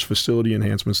 again, there's facility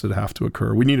enhancements that have to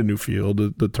occur. We need a new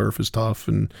field. The turf is tough,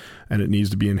 and it needs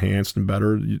to be enhanced and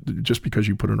better. Just because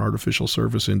you put an artificial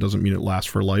surface in doesn't mean it lasts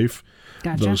for life.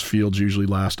 Gotcha. Those fields usually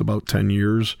last about 10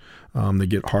 years. They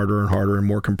get harder and harder and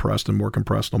more compressed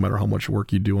no matter how much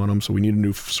work you do on them. So we need a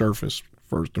new surface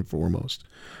first and foremost.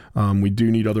 We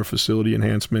do need other facility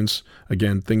enhancements.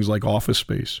 Again, things like office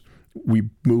space. We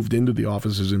moved into the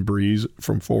offices in Breeze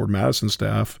from Forward Madison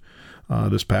staff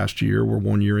this past year. We're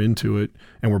 1 year into it,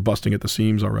 and we're busting at the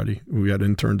seams already. We had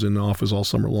interns in the office all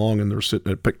summer long, and they're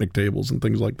sitting at picnic tables and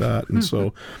things like that. And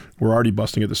so we're already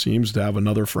busting at the seams. To have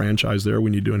another franchise there,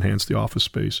 we need to enhance the office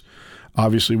space.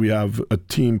 Obviously, we have a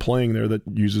team playing there that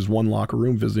uses one locker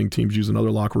room. Visiting teams use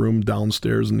another locker room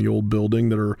downstairs in the old building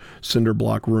that are cinder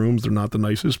block rooms. They're not the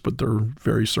nicest, but they're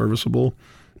very serviceable.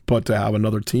 But to have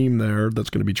another team there that's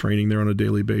going to be training there on a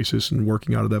daily basis and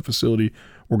working out of that facility,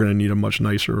 we're going to need a much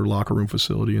nicer locker room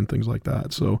facility and things like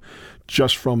that. So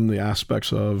just from the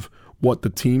aspects of what the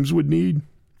teams would need,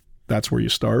 that's where you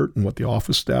start, and what the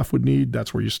office staff would need,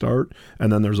 that's where you start.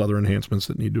 And then there's other enhancements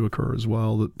that need to occur as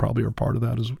well that probably are part of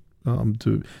that as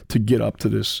to get up to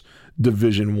this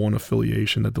Division I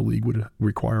affiliation that the league would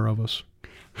require of us.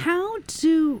 How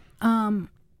does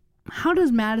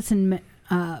Madison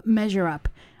measure up?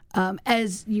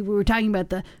 As you were talking about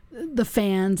the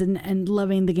fans and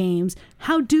loving the games,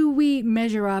 how do we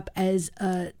measure up as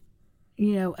a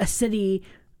city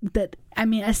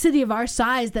a city of our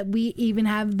size that we even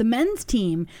have the men's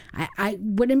team? I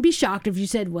wouldn't be shocked if you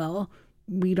said, well,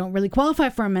 we don't really qualify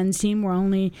for a men's team. We're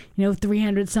only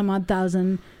 300 some odd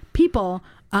thousand people.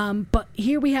 But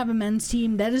here we have a men's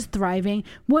team that is thriving.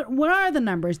 What are the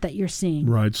numbers that you're seeing?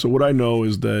 Right. So what I know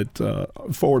is that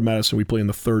Forward Madison, we play in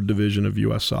the 3rd division of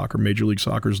U.S. soccer. Major League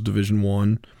Soccer is Division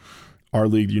I. Our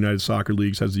league, the United Soccer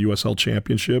Leagues, has the USL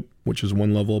Championship, which is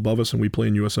one level above us, and we play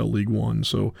in USL League One.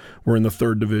 So we're in the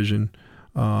 3rd division.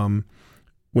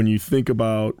 When you think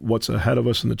about what's ahead of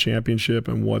us in the championship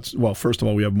and first of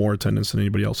all, we have more attendance than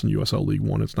anybody else in USL League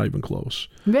One. It's not even close.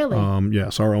 Really?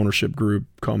 Yes, our ownership group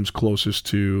comes closest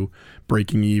to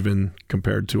breaking even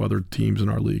compared to other teams in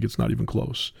our league. It's not even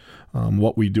close.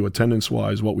 What we do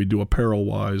attendance-wise, what we do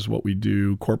apparel-wise, what we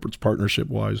do corporate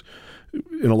partnership-wise,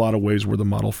 in a lot of ways, we're the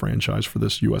model franchise for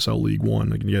this USL League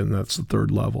One. Again, that's the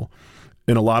 3rd level.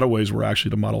 In a lot of ways, we're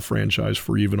actually the model franchise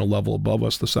for even a level above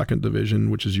us, the 2nd division,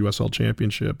 which is USL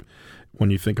Championship. When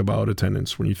you think about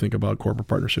attendance, when you think about corporate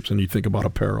partnerships, and you think about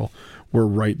apparel, we're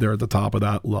right there at the top of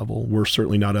that level. We're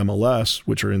certainly not MLS,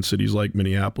 which are in cities like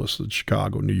Minneapolis,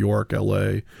 Chicago, New York,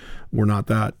 LA. We're not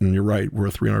that. And you're right, we're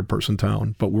a 300-person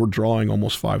town. But we're drawing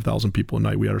almost 5,000 people a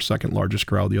night. We had our 2nd largest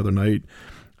crowd the other night.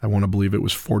 I want to believe it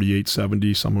was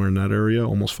 4,870, somewhere in that area,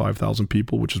 almost 5,000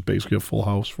 people, which is basically a full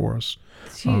house for us.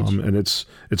 It's huge. And it's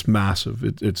massive.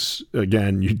 It's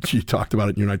again, you talked about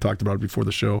it, you and I talked about it before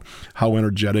the show, how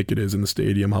energetic it is in the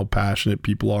stadium, how passionate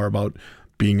people are about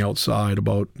being outside,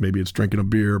 about maybe it's drinking a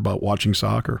beer, about watching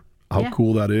soccer, how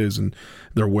cool that is. And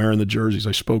they're wearing the jerseys.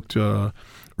 I spoke to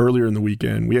earlier in the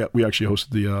weekend, we actually hosted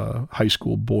the high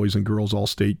school boys and girls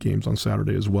all-state games on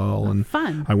Saturday as well. And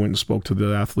fun. I went and spoke to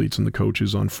the athletes and the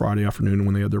coaches on Friday afternoon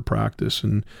when they had their practice.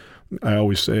 And I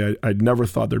always say I'd never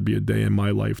thought there'd be a day in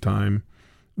my lifetime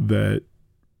that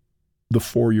the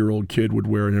 4-year-old kid would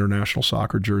wear an international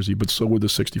soccer jersey, but so would the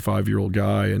 65-year-old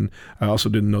guy. And I also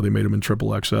didn't know they made him in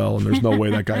XXL, and there's no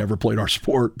way that guy ever played our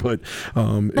sport. But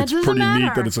it's pretty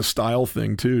neat that it's a style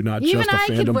thing, too, not Even just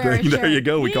a fandom thing. There you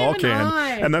go. We all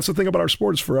can. And that's the thing about our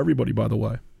sport. It's for everybody, by the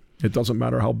way. It doesn't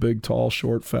matter how big, tall,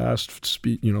 short, fast,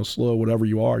 speed, slow, whatever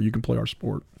you are, you can play our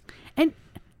sport. And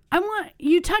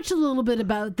you touched a little bit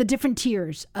about the different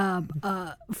tiers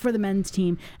for the men's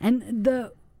team and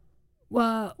the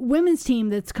women's team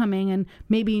that's coming, and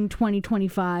maybe in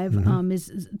 2025 is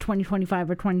 2025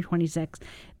 or 2026.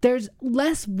 There's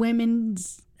less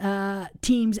women's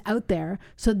teams out there,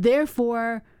 so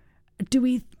therefore,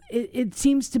 it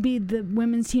seems to be the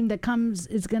women's team that comes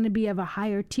is going to be of a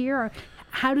higher tier. Or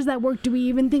how does that work? Do we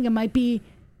even think it might be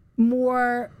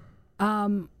more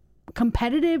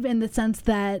competitive in the sense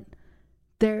that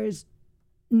there's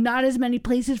not as many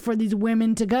places for these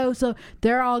women to go, so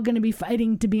they're all going to be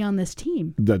fighting to be on this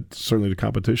team? That's certainly the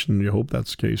competition. You hope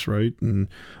that's the case, right? And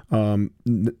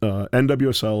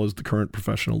NWSL is the current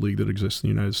professional league that exists in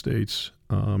the United States,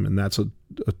 and that's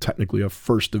technically a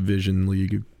 1st division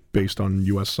league based on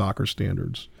U.S. soccer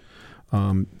standards.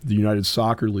 The United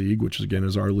Soccer League, which again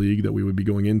is our league that we would be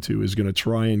going into, is going to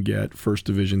try and get 1st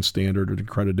division standard and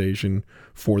accreditation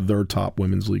for their top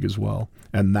women's league as well.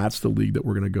 And that's the league that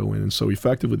we're going to go in. And so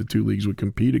effectively the two leagues would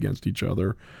compete against each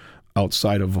other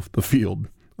outside of the field,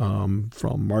 from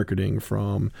marketing,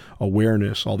 from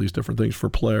awareness, all these different things for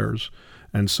players.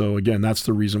 And so again, that's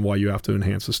the reason why you have to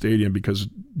enhance the stadium, because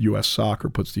U.S. soccer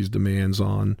puts these demands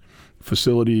on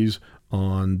facilities,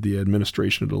 on the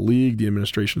administration of the league, the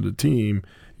administration of the team.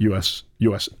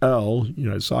 USL,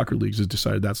 United Soccer Leagues, has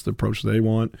decided that's the approach they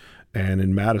want. And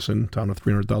in Madison, town of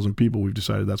 300,000 people, we've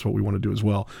decided that's what we want to do as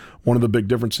well. One of the big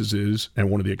differences is, and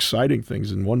one of the exciting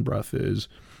things in one breath is,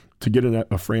 to get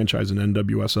a franchise in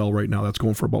NWSL right now, that's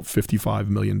going for about $55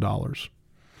 million.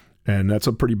 And that's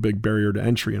a pretty big barrier to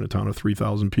entry in a town of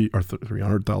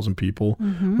 300,000 people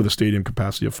with a stadium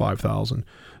capacity of 5,000.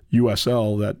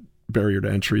 USL, that barrier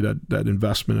to entry,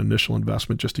 that initial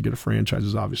investment just to get a franchise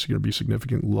is obviously going to be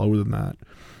significantly lower than that.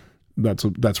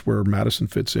 That's where Madison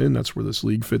fits in. That's where this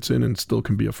league fits in, and still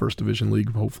can be a first division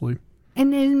league, hopefully.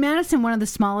 And is Madison one of the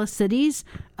smallest cities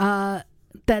that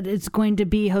it's going to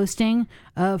be hosting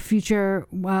a future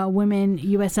women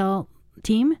USL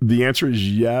team? The answer is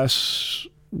yes,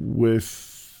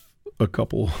 with a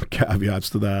couple caveats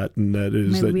to that, and that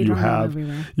is that you have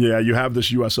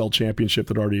this USL championship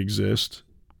that already exists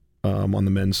on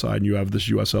the men's side, and you have this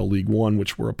USL League One,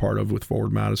 which we're a part of with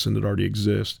Forward Madison, that already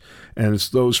exists. And it's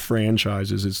those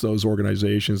franchises, it's those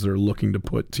organizations that are looking to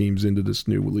put teams into this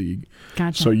new league.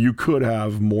 Gotcha. So you could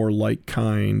have more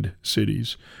like-kind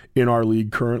cities. In our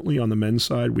league currently, on the men's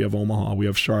side, we have Omaha, we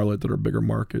have Charlotte that are bigger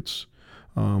markets.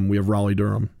 We have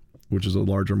Raleigh-Durham, which is a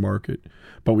larger market.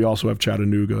 But we also have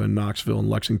Chattanooga and Knoxville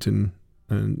and Lexington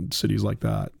and cities like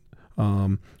that.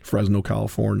 Fresno,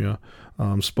 California,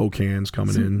 Spokane's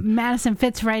coming in. Madison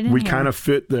fits right in. We kind of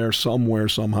fit there somewhere,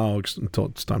 somehow, until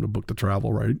it's time to book the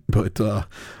travel, right? But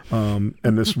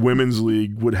and this women's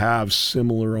league would have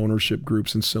similar ownership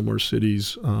groups in similar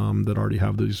cities that already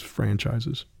have these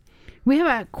franchises. We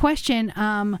have a question.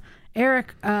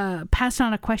 Eric passed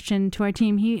on a question to our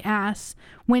team. He asks,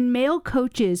 when male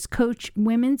coaches coach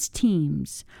women's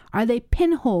teams, are they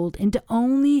pinholed into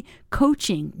only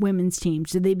coaching women's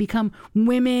teams? Do they become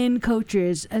women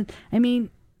coaches?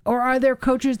 Or are there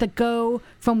coaches that go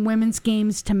from women's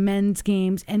games to men's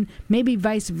games and maybe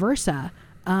vice versa?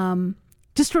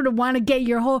 Just sort of want to get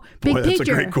your whole big picture. That's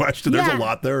a great question. There's a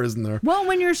lot there, isn't there? Well,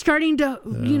 when you're starting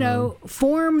to,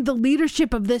 form the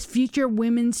leadership of this future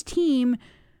women's team,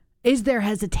 is there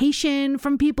hesitation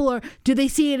from people, or do they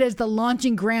see it as the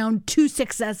launching ground to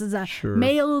success as a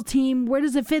male team? Where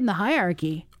does it fit in the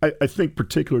hierarchy? I think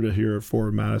particular to here at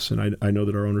Forward Madison, I know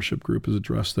that our ownership group has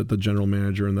addressed that the general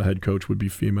manager and the head coach would be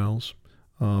females.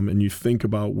 And you think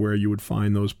about where you would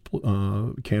find those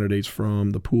candidates from,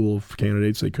 the pool of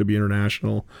candidates. They could be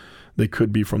international. They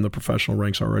could be from the professional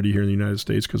ranks already here in the United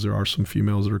States, because there are some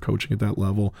females that are coaching at that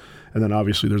level. And then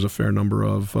obviously there's a fair number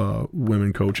of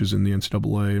women coaches in the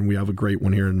NCAA, and we have a great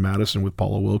one here in Madison with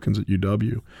Paula Wilkins at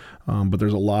UW. But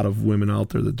there's a lot of women out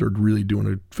there that they're really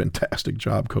doing a fantastic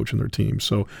job coaching their teams.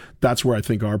 So that's where I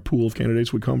think our pool of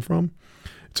candidates would come from.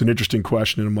 It's an interesting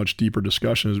question and a much deeper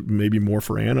discussion, maybe more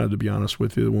for Anna, to be honest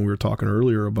with you, when we were talking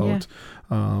earlier about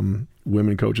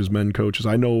women coaches, men coaches.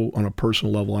 I know on a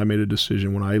personal level, I made a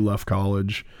decision when I left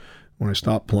college, when I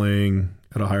stopped playing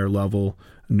at a higher level,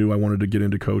 knew I wanted to get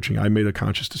into coaching. I made a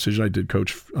conscious decision. I did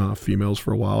coach females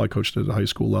for a while. I coached at the high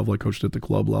school level. I coached at the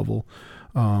club level.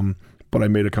 But I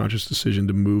made a conscious decision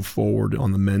to move forward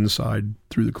on the men's side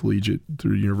through the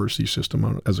university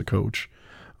system as a coach.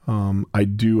 I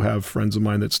do have friends of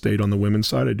mine that stayed on the women's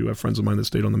side. I do have friends of mine that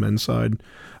stayed on the men's side.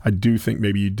 I do think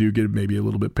maybe you do get maybe a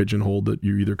little bit pigeonholed that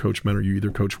you either coach men or you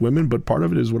either coach women. But part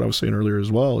of it is what I was saying earlier as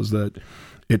well, is that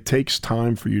it takes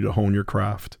time for you to hone your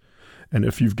craft. And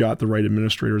if you've got the right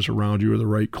administrators around you or the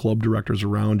right club directors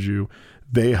around you,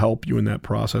 they help you in that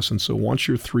process. And so once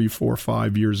you're 3, 4,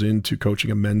 5 years into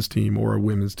coaching a men's team or a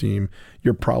women's team,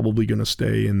 you're probably going to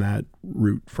stay in that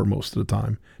route for most of the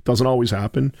time. It doesn't always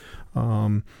happen.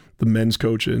 The men's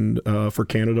coach for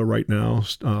Canada right now,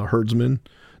 Herdsman,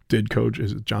 did coach,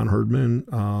 is it John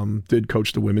Herdman, did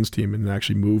coach the women's team and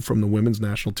actually moved from the women's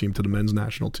national team to the men's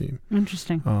national team.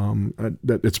 Interesting.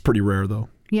 It's pretty rare, though.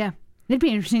 Yeah. It'd be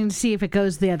interesting to see if it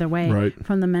goes the other way,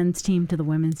 from the men's team to the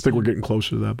women's team. I think we're getting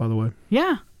closer to that, by the way.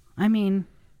 Yeah. I mean,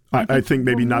 I think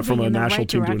maybe not from a national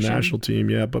team to a national team,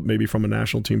 but maybe from a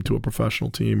national team to a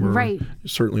professional team. Or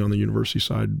certainly on the university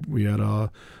side, we had a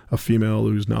female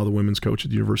who's now the women's coach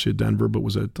at the University of Denver, but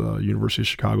was at University of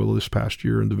Chicago this past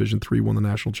year in Division III, won the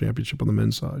national championship on the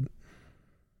men's side.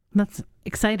 That's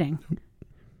exciting.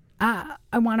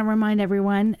 I want to remind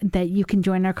everyone that you can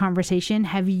join our conversation.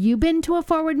 Have you been to a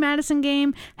Forward Madison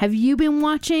game? Have you been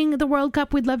watching the World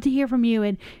Cup? We'd love to hear from you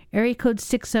at area code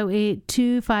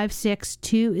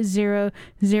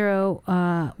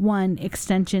 608-256-2001,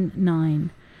 extension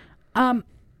 9. When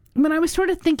I was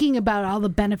sort of thinking about all the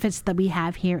benefits that we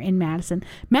have here in Madison,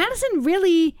 Madison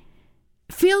really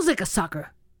feels like a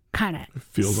soccer kind of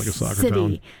feels like a soccer city.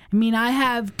 Town. I mean, I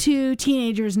have 2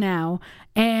 teenagers now,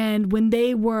 and when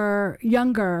they were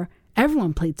younger,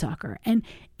 everyone played soccer, and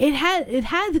it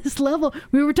had this level.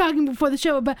 We were talking before the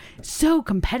show about so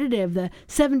competitive. The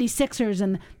 76ers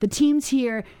and the teams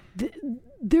here,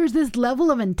 there's this level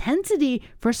of intensity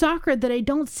for soccer that I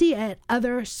don't see at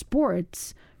other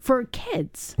sports for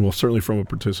kids. Well, certainly from a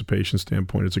participation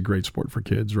standpoint, it's a great sport for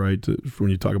kids, right?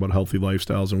 When you talk about healthy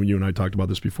lifestyles, and when you and I talked about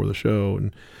this before the show,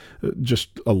 and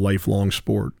just a lifelong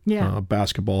sport. Yeah.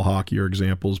 Basketball, hockey are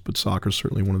examples, but soccer is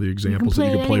certainly one of the examples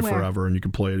that you can play anywhere. forever, and you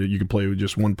can play it. You can play with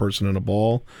just one person and a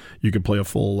ball. You can play a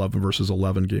full 11 versus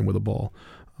 11 game with a ball.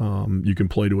 You can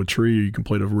play to a tree, or you can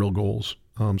play to real goals.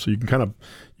 So you can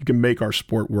make our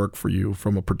sport work for you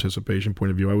from a participation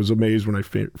point of view. I was amazed when I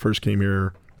first came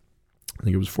here. I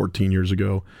think it was 14 years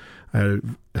ago. I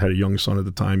had a young son at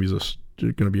the time. He's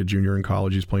going to be a junior in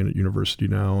college. He's playing at university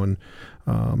now. And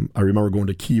I remember going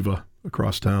to Kiva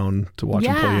across town to watch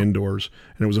him play indoors.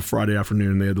 And it was a Friday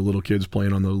afternoon, and they had the little kids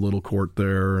playing on the little court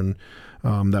there. And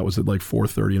that was at like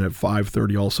 4:30. And at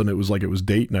 5:30, all of a sudden, it was like it was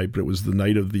date night, but it was the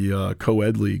night of the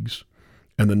co-ed leagues.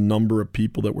 And the number of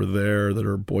people that were there that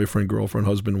are boyfriend, girlfriend,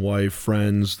 husband, wife,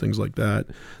 friends, things like that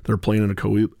are playing in a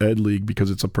co-ed league because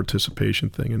it's a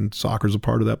participation thing. And soccer's a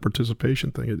part of that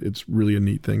participation thing. It's really a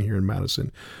neat thing here in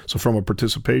Madison. So from a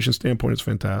participation standpoint, it's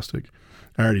fantastic.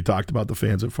 I already talked about the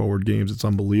fans at Forward Games. It's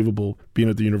unbelievable. Being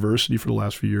at the university for the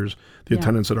last few years, the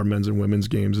attendance at our men's and women's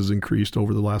games has increased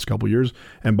over the last couple of years.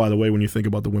 And by the way, when you think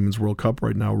about the Women's World Cup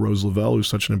right now, Rose Lavelle, who's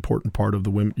such an important part of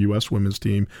the U.S. women's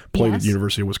team, played at the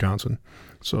University of Wisconsin.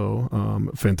 So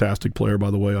fantastic player, by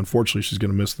the way. Unfortunately, she's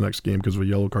going to miss the next game because of a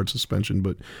yellow card suspension,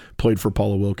 but played for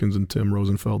Paula Wilkins and Tim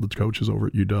Rosenfeld, the coaches over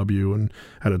at UW, and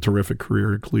had a terrific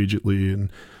career collegiately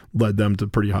and led them to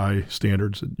pretty high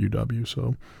standards at UW.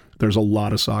 So there's a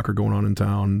lot of soccer going on in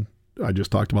town. I just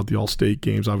talked about the all-state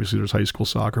games. Obviously, there's high school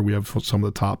soccer. We have some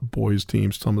of the top boys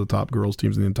teams, some of the top girls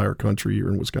teams in the entire country here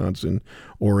in Wisconsin.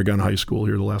 Oregon High School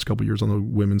here the last couple of years on the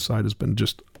women's side has been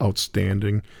just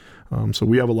outstanding. So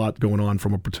we have a lot going on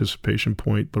from a participation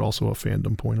point, but also a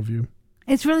fandom point of view.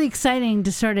 It's really exciting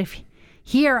to sort of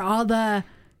hear all the,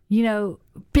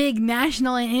 big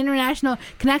national and international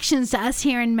connections to us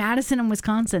here in Madison and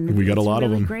Wisconsin. We got a lot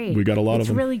of them. Great. We got a lot of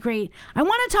them. It's really great. I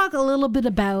want to talk a little bit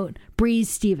about Breeze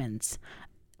Stevens.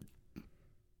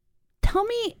 Tell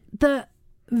me the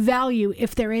value,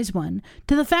 if there is one,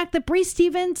 to the fact that Breeze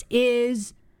Stevens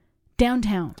is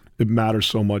downtown. It matters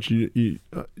so much.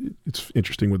 It's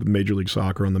interesting with Major League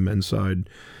Soccer on the men's side.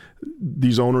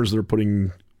 These owners that are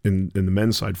putting in the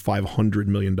men's side $500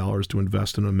 million to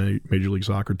invest in a Major League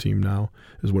Soccer team now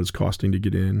is what it's costing to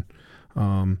get in.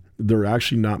 They're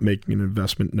actually not making an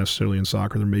investment necessarily in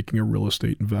soccer. They're making a real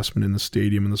estate investment in the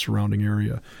stadium and the surrounding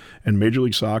area. And Major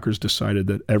League Soccer has decided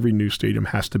that every new stadium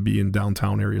has to be in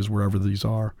downtown areas wherever these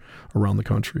are around the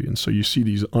country. And so you see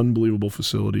these unbelievable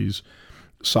facilities,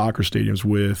 soccer stadiums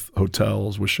with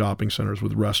hotels, with shopping centers,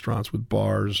 with restaurants, with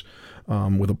bars,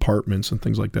 with apartments and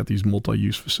things like that, these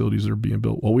multi-use facilities that are being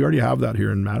built. Well, we already have that here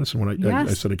in Madison. When I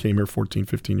said I came here 14,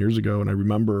 15 years ago, and I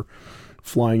remember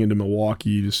flying into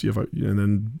Milwaukee to see and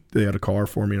then they had a car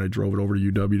for me, and I drove it over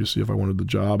to UW to see if I wanted the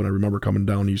job. And I remember coming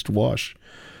down East Wash,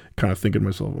 kind of thinking to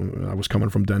myself, I was coming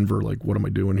from Denver, like, what am I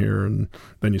doing here? And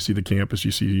then you see the campus,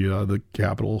 you see the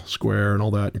Capitol Square and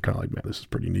all that, and you're kind of like, man, this is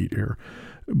pretty neat here.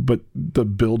 But the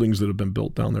buildings that have been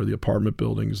built down there, the apartment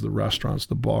buildings, the restaurants,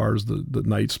 the bars, the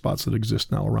night spots that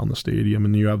exist now around the stadium,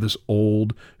 and you have this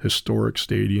old historic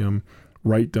stadium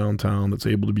right downtown that's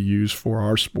able to be used for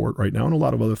our sport right now and a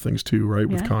lot of other things too, right?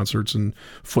 With concerts and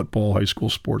football, high school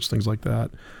sports, things like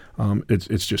that.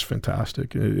 It's just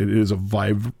fantastic. It is a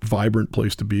vibrant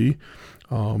place to be.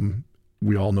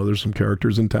 We all know there's some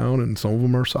characters in town, and some of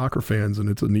them are soccer fans, and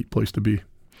it's a neat place to be.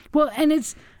 Well, and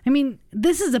this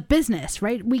is a business,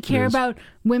 right? We care about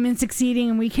women succeeding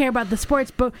and we care about the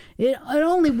sports, but it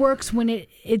only works when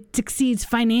it succeeds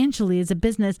financially as a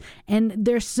business. And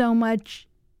there's so much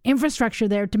infrastructure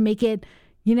there to make it,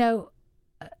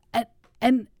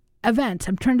 an event.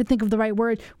 I'm trying to think of the right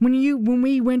word. When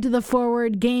we went to the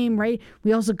Forward game, right?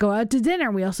 We also go out to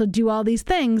dinner. We also do all these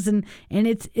things, and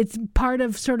it's part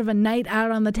of sort of a night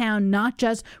out on the town. Not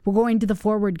just we're going to the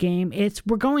Forward game. It's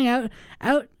we're going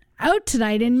out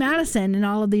tonight in Madison and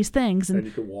all of these things. And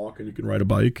you can walk and you can ride a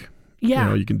bike.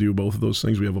 Yeah. You can do both of those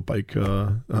things. We have a bike.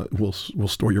 We'll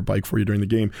store your bike for you during the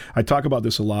game. I talk about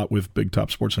this a lot with Big Top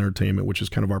Sports Entertainment, which is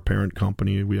kind of our parent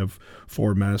company. We have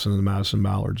Forward Madison and the Madison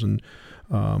Mallards. And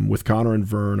with Connor and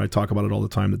Vern, I talk about it all the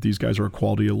time, that these guys are a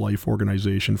quality of life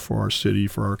organization for our city,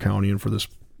 for our county, and for this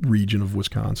region of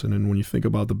Wisconsin. And when you think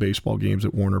about the baseball games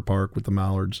at Warner Park with the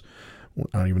Mallards,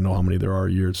 I don't even know how many there are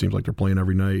a year. It seems like they're playing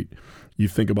every night. You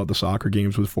think about the soccer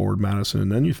games with Forward Madison,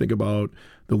 and then you think about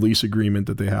the lease agreement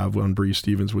that they have on Breeze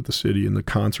Stevens with the city and the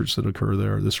concerts that occur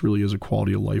there. This really is a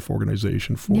quality of life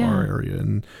organization for our area.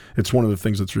 And it's one of the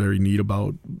things that's very neat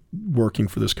about working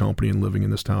for this company and living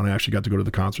in this town. I actually got to go to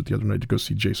the concert the other night to go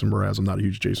see Jason Mraz. I'm not a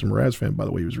huge Jason Mraz fan, by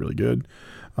the way. He was really good.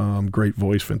 Great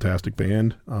voice, fantastic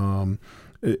band.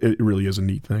 It really is a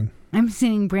neat thing. I'm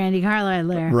seeing Brandi Carlile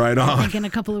there. Right on. I think in a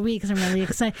couple of weeks. I'm really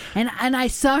excited. And I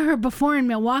saw her before in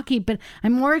Milwaukee, but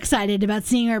I'm more excited about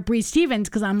seeing her at Bree Stevens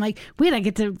because I'm like, wait, I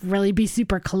get to really be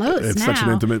super close it's now. Such an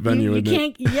intimate venue, isn't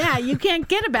it? Yeah, you can't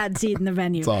get a bad seat in the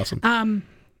venue. It's awesome.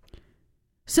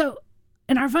 So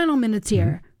in our final minutes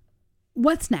here,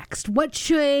 what's next? What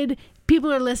should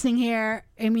people are listening here?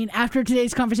 I mean, after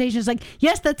today's conversation, it's like,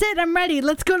 yes, that's it. I'm ready.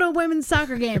 Let's go to a women's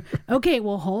soccer game. Okay,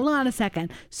 well, hold on a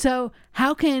second. So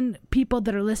how can people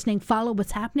that are listening follow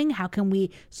what's happening? How can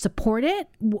we support it?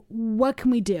 What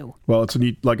can we do? Well, it's a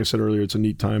neat, like I said earlier, it's a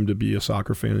neat time to be a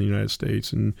soccer fan in the United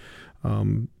States. And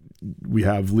we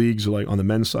have leagues like on the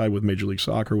men's side with Major League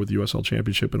Soccer, with the USL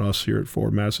Championship, and us here at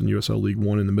Forward Madison, USL League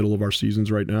One in the middle of our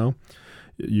seasons right now.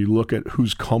 You look at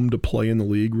who's come to play in the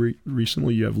league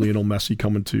recently. You have Lionel Messi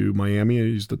coming to Miami.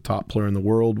 He's the top player in the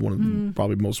world, one of the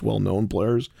probably most well-known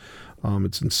players.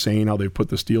 It's insane how they've put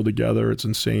this deal together. It's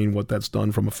insane what that's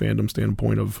done from a fandom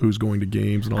standpoint of who's going to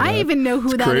games and all that. I even know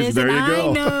who that is, there and you go.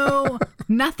 I know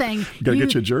nothing. You gotta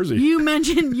get you a jersey. You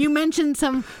mentioned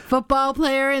some football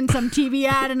player in some TV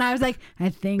ad, and I was like, I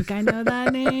think I know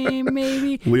that name,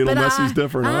 maybe. Lionel Messi's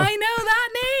different, huh? I know that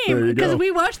There name you go. because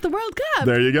we watched the World Cup.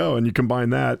 There you go. And you combine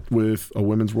that with a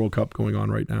Women's World Cup going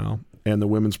on right now. And the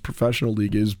Women's Professional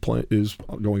League is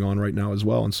going on right now as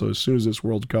well. And so as soon as this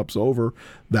World Cup's over,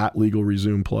 that league will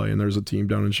resume play. And there's a team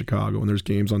down in Chicago, and there's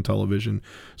games on television.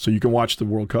 So you can watch the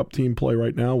World Cup team play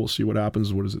right now. We'll see what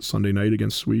happens. What is it, Sunday night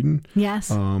against Sweden?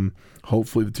 Yes.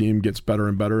 Hopefully the team gets better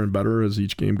and better and better as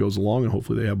each game goes along, and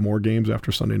hopefully they have more games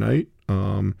after Sunday night.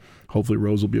 Hopefully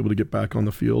Rose will be able to get back on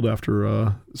the field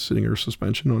after sitting her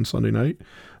suspension on Sunday night.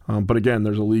 But again,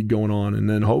 there's a league going on, and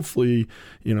then hopefully,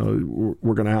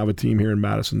 we're going to have a team here in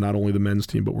Madison, not only the men's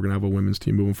team, but we're going to have a women's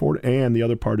team moving forward. And the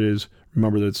other part is,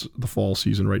 remember that it's the fall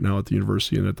season right now at the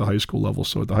university and at the high school level.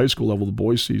 So at the high school level, the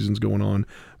boys' season's going on,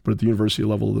 but at the university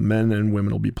level, the men and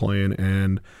women will be playing.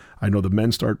 And I know the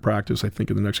men start practice, I think,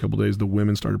 in the next couple of days. The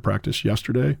women started practice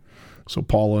yesterday. So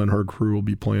Paula and her crew will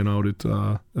be playing out at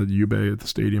UBay at the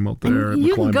stadium out there. And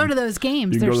you can go to those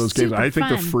games. You can go to those games. I think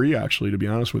fun. they're free, actually, to be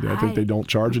honest with you. I think they don't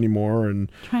charge anymore.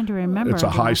 And trying to remember. It's a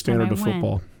high standard of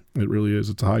football. It really is.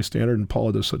 It's a high standard, and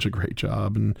Paula does such a great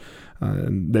job. And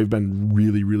they've been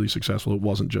really, really successful. It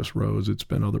wasn't just Rose. It's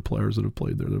been other players that have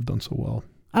played there that have done so well.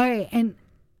 All right, and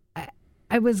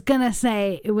I was going to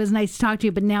say it was nice to talk to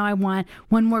you, but now I want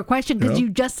one more question because you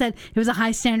just said it was a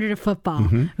high standard of football.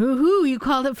 Woohoo, you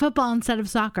called it football instead of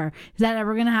soccer. Is that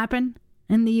ever going to happen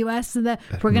in the U.S. so that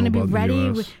we're going to be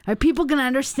ready? Are people going to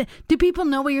understand? Do people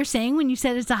know what you're saying when you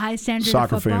said it's a high standard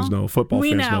Soccer of football? fans know. Football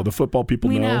fans know. The football people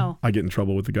know. I get in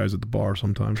trouble with the guys at the bar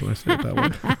sometimes when I say it that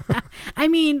way. I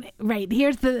mean, right,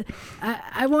 here's the...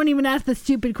 I won't even ask the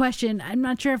stupid question. I'm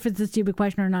not sure if it's a stupid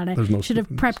question or not. I should have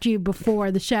prepped you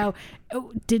before the show.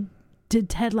 Did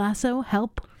Ted Lasso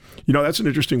help? That's an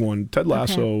interesting one. Ted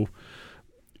Lasso... Okay.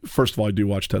 First of all, I do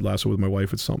watch Ted Lasso with my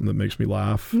wife. It's something that makes me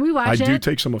laugh. We watch it. I do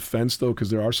take some offense, though,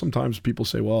 because there are sometimes people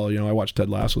say, well, I watch Ted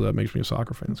Lasso. That makes me a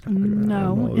soccer fan. It's kind of like,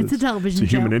 no, it's a television show.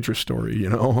 It's a human interest story,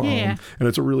 Yeah. And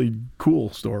it's a really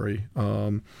cool story.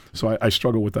 So I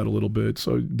struggle with that a little bit.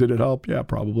 So did it help? Yeah,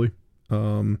 probably.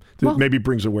 It maybe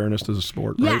brings awareness to the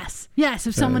sport, right? Yes.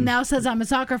 If someone now says I'm a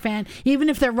soccer fan, even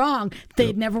if they're wrong,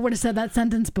 they never would have said that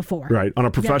sentence before. Right. On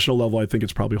a professional level, I think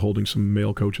it's probably holding some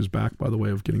male coaches back, by the way,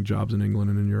 of getting jobs in England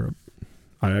and in Europe.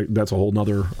 That's a whole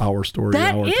nother hour story.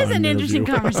 That is an interesting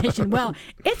conversation. Well,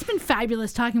 it's been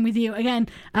fabulous talking with you. Again,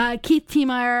 Keith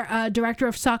Thiemeyer, Director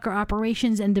of Soccer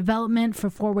Operations and Development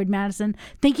for Forward Madison.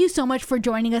 Thank you so much for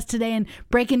joining us today and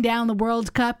breaking down the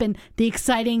World Cup and the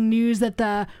exciting news that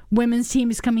the women's team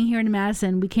is coming here to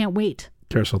Madison. We can't wait.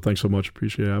 Carousel, thanks so much.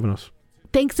 Appreciate having us.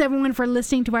 Thanks, everyone, for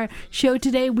listening to our show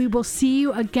today. We will see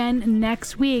you again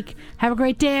next week. Have a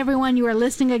great day, everyone. You are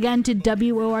listening again to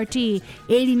WORT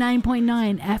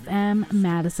 89.9 FM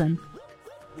Madison.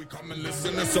 We come and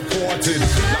listen and support it.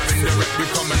 Live and direct, we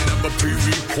come and never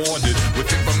pre-recorded.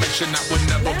 With information that would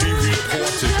never be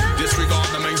reported. Disregard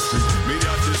the mainstream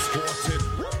media.